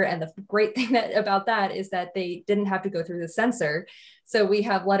see her. And the great thing about that is that they didn't have to go through the censor. So we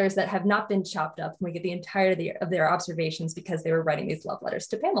have letters that have not been chopped up, and we get the entirety of their observations because they were writing these love letters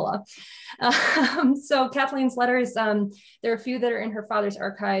to Pamela. So Kathleen's letters, there are a few that are in her father's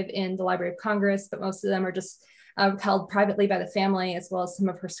archive in the Library of Congress, but most of them are just held privately by the family, as well as some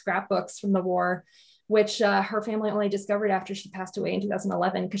of her scrapbooks from the war, which her family only discovered after she passed away in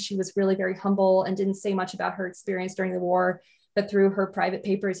 2011, because she was really very humble and didn't say much about her experience during the war. But through her private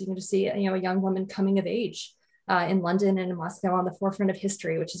papers, you can just see, a young woman coming of age in London and in Moscow on the forefront of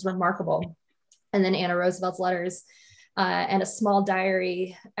history, which is remarkable. And then Anna Roosevelt's letters and a small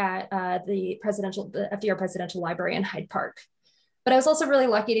diary at the FDR Presidential Library in Hyde Park. But I was also really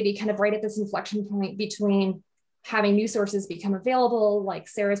lucky to be kind of right at this inflection point between having new sources become available, like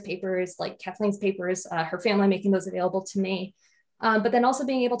Sarah's papers, like Kathleen's papers, her family making those available to me. But then also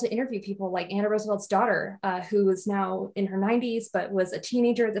being able to interview people like Anna Roosevelt's daughter, who is now in her 90s, but was a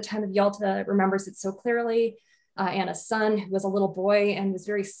teenager at the time of Yalta, remembers it so clearly. Anna's son, who was a little boy and was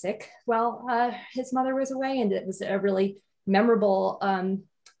very sick while his mother was away. And it was a really memorable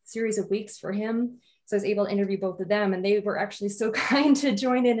series of weeks for him. So I was able to interview both of them, and they were actually so kind to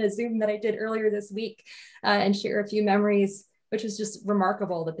join in a Zoom that I did earlier this week and share a few memories, which was just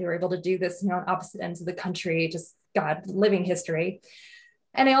remarkable that they were able to do this, on opposite ends of the country, just living history.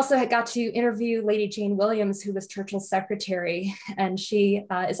 And I also got to interview Lady Jane Williams, who was Churchill's secretary, and she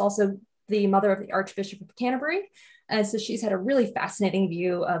is also the mother of the Archbishop of Canterbury. And so she's had a really fascinating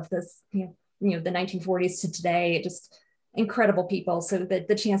view of this, the 1940s to today, just incredible people. So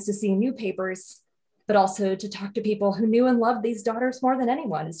the chance to see new papers, but also to talk to people who knew and loved these daughters more than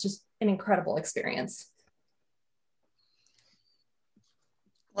anyone, is just an incredible experience.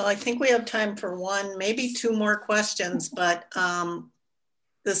 Well, I think we have time for one, maybe two more questions, but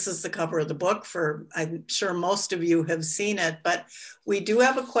this is the cover of the book I'm sure most of you have seen it, but we do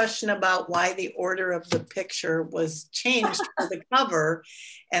have a question about why the order of the picture was changed for the cover.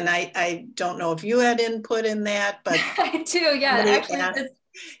 And I don't know if you had input in that, but I do, yeah. Actually,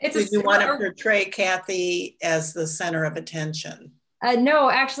 did you want to portray Kathy as the center of attention?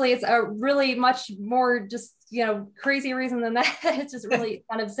 No, actually, it's a really much more just, crazy reason than that. It's just really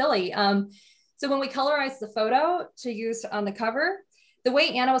kind of silly. So when we colorized the photo to use on the cover, the way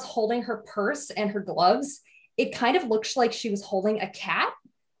Anna was holding her purse and her gloves, it kind of looked like she was holding a cat,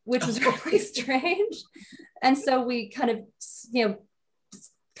 which was really strange. And so we kind of,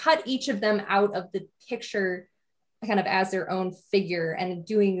 cut each of them out of the picture kind of as their own figure, and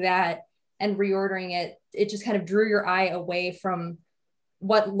doing that and reordering it, it just kind of drew your eye away from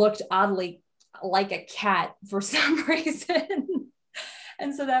what looked oddly like a cat for some reason.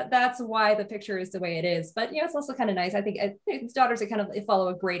 And so that's why the picture is the way it is. But it's also kind of nice. I think his daughters are kind of follow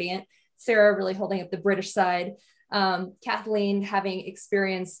a gradient. Sarah really holding up the British side. Kathleen having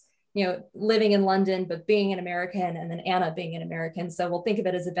experience, living in London, but being an American, and then Anna being an American. So we'll think of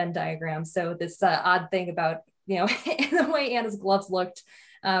it as a Venn diagram. So this odd thing about, the way Anna's gloves looked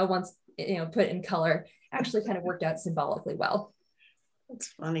once, put in color, actually kind of worked out symbolically well. That's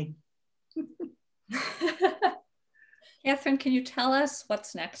funny. Catherine, can you tell us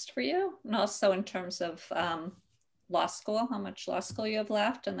what's next for you? And also in terms of law school, how much law school you have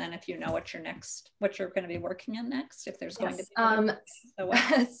left, and then if you know what you're going to be working on next, if there's going to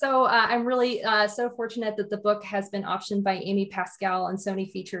be. So I'm really so fortunate that the book has been optioned by Amy Pascal on Sony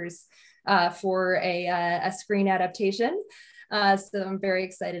Features for a screen adaptation. So I'm very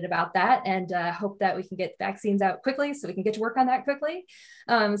excited about that, and hope that we can get vaccines out quickly so we can get to work on that quickly.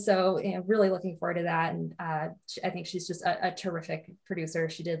 So really looking forward to that. And I think she's just a terrific producer.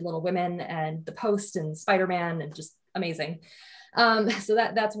 She did Little Women and The Post and Spider-Man, and just amazing. So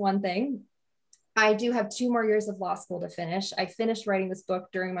that's one thing. I do have 2 more years of law school to finish. I finished writing this book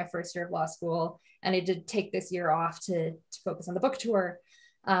during my first year of law school, and I did take this year off to focus on the book tour.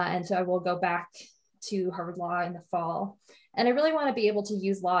 And so I will go back to Harvard Law in the fall. And I really want to be able to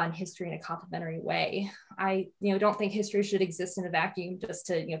use law and history in a complementary way. I don't think history should exist in a vacuum just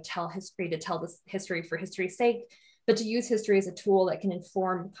to tell history to tell this history for history's sake, but to use history as a tool that can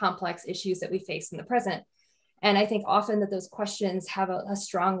inform complex issues that we face in the present. And I think often that those questions have a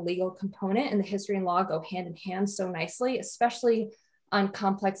strong legal component, and the history and law go hand in hand so nicely, especially on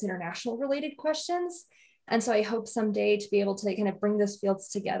complex international related questions. And so I hope someday to be able to kind of bring those fields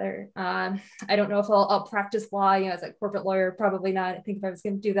together. I don't know if I'll practice law, as a corporate lawyer, probably not. I think if I was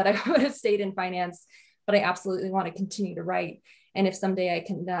going to do that, I would have stayed in finance, but I absolutely want to continue to write. And if someday I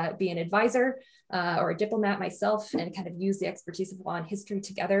can be an advisor or a diplomat myself and kind of use the expertise of law and history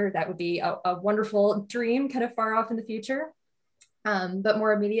together, that would be a wonderful dream, kind of far off in the future. But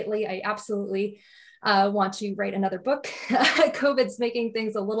more immediately, I absolutely want to write another book. COVID's making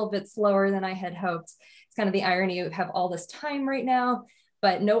things a little bit slower than I had hoped. It's kind of the irony of have all this time right now,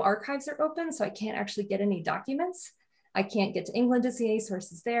 but no archives are open, so I can't actually get any documents. I can't get to England to see any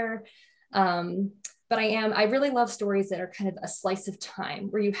sources there. But I really love stories that are kind of a slice of time,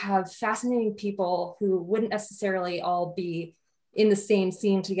 where you have fascinating people who wouldn't necessarily all be in the same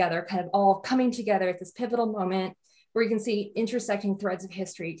scene together, kind of all coming together at this pivotal moment, where you can see intersecting threads of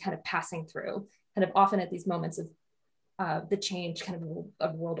history kind of passing through, kind of often at these moments of the change kind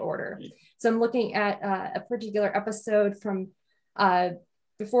of world order. So I'm looking at a particular episode from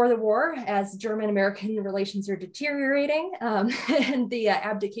before the war, as German-American relations are deteriorating and the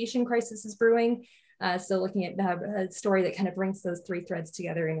abdication crisis is brewing. So looking at a story that kind of brings those 3 threads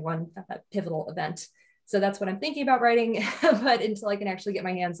together in one pivotal event. So that's what I'm thinking about writing, but until I can actually get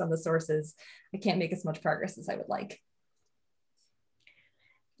my hands on the sources, I can't make as much progress as I would like.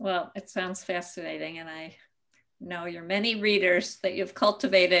 Well, it sounds fascinating, and I know your many readers that you've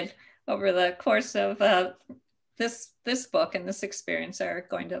cultivated over the course of this book and this experience are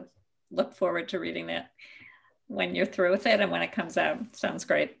going to look forward to reading that when you're through with it and when it comes out. Sounds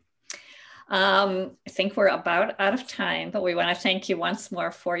great. I think we're about out of time, but we want to thank you once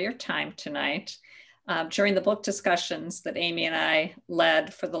more for your time tonight. During the book discussions that Amy and I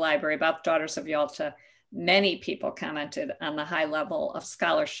led for the library about Daughters of Yalta, Many people commented on the high level of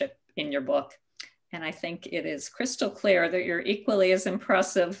scholarship in your book. And I think it is crystal clear that you're equally as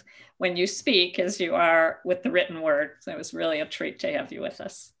impressive when you speak as you are with the written word. So it was really a treat to have you with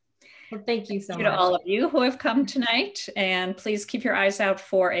us. Well, thank you so much. To all of you who have come tonight, and please keep your eyes out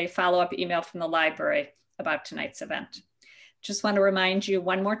for a follow-up email from the library about tonight's event. Just want to remind you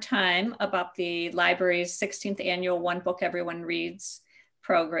one more time about the library's 16th annual One Book Everyone Reads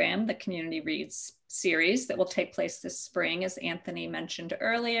program, the Community Reads series that will take place this spring, as Anthony mentioned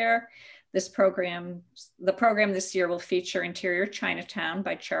earlier. The program this year will feature Interior Chinatown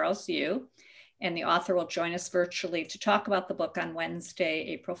by Charles Yu, and the author will join us virtually to talk about the book on Wednesday,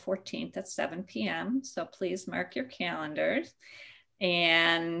 April 14th at 7 p.m. So please mark your calendars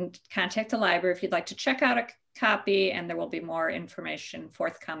and contact the library if you'd like to check out a copy, and there will be more information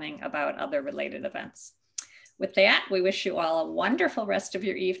forthcoming about other related events. With that, we wish you all a wonderful rest of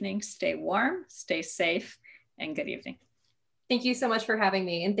your evening. Stay warm, stay safe, and good evening. Thank you so much for having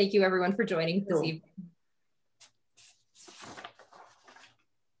me, and thank you everyone for joining this evening.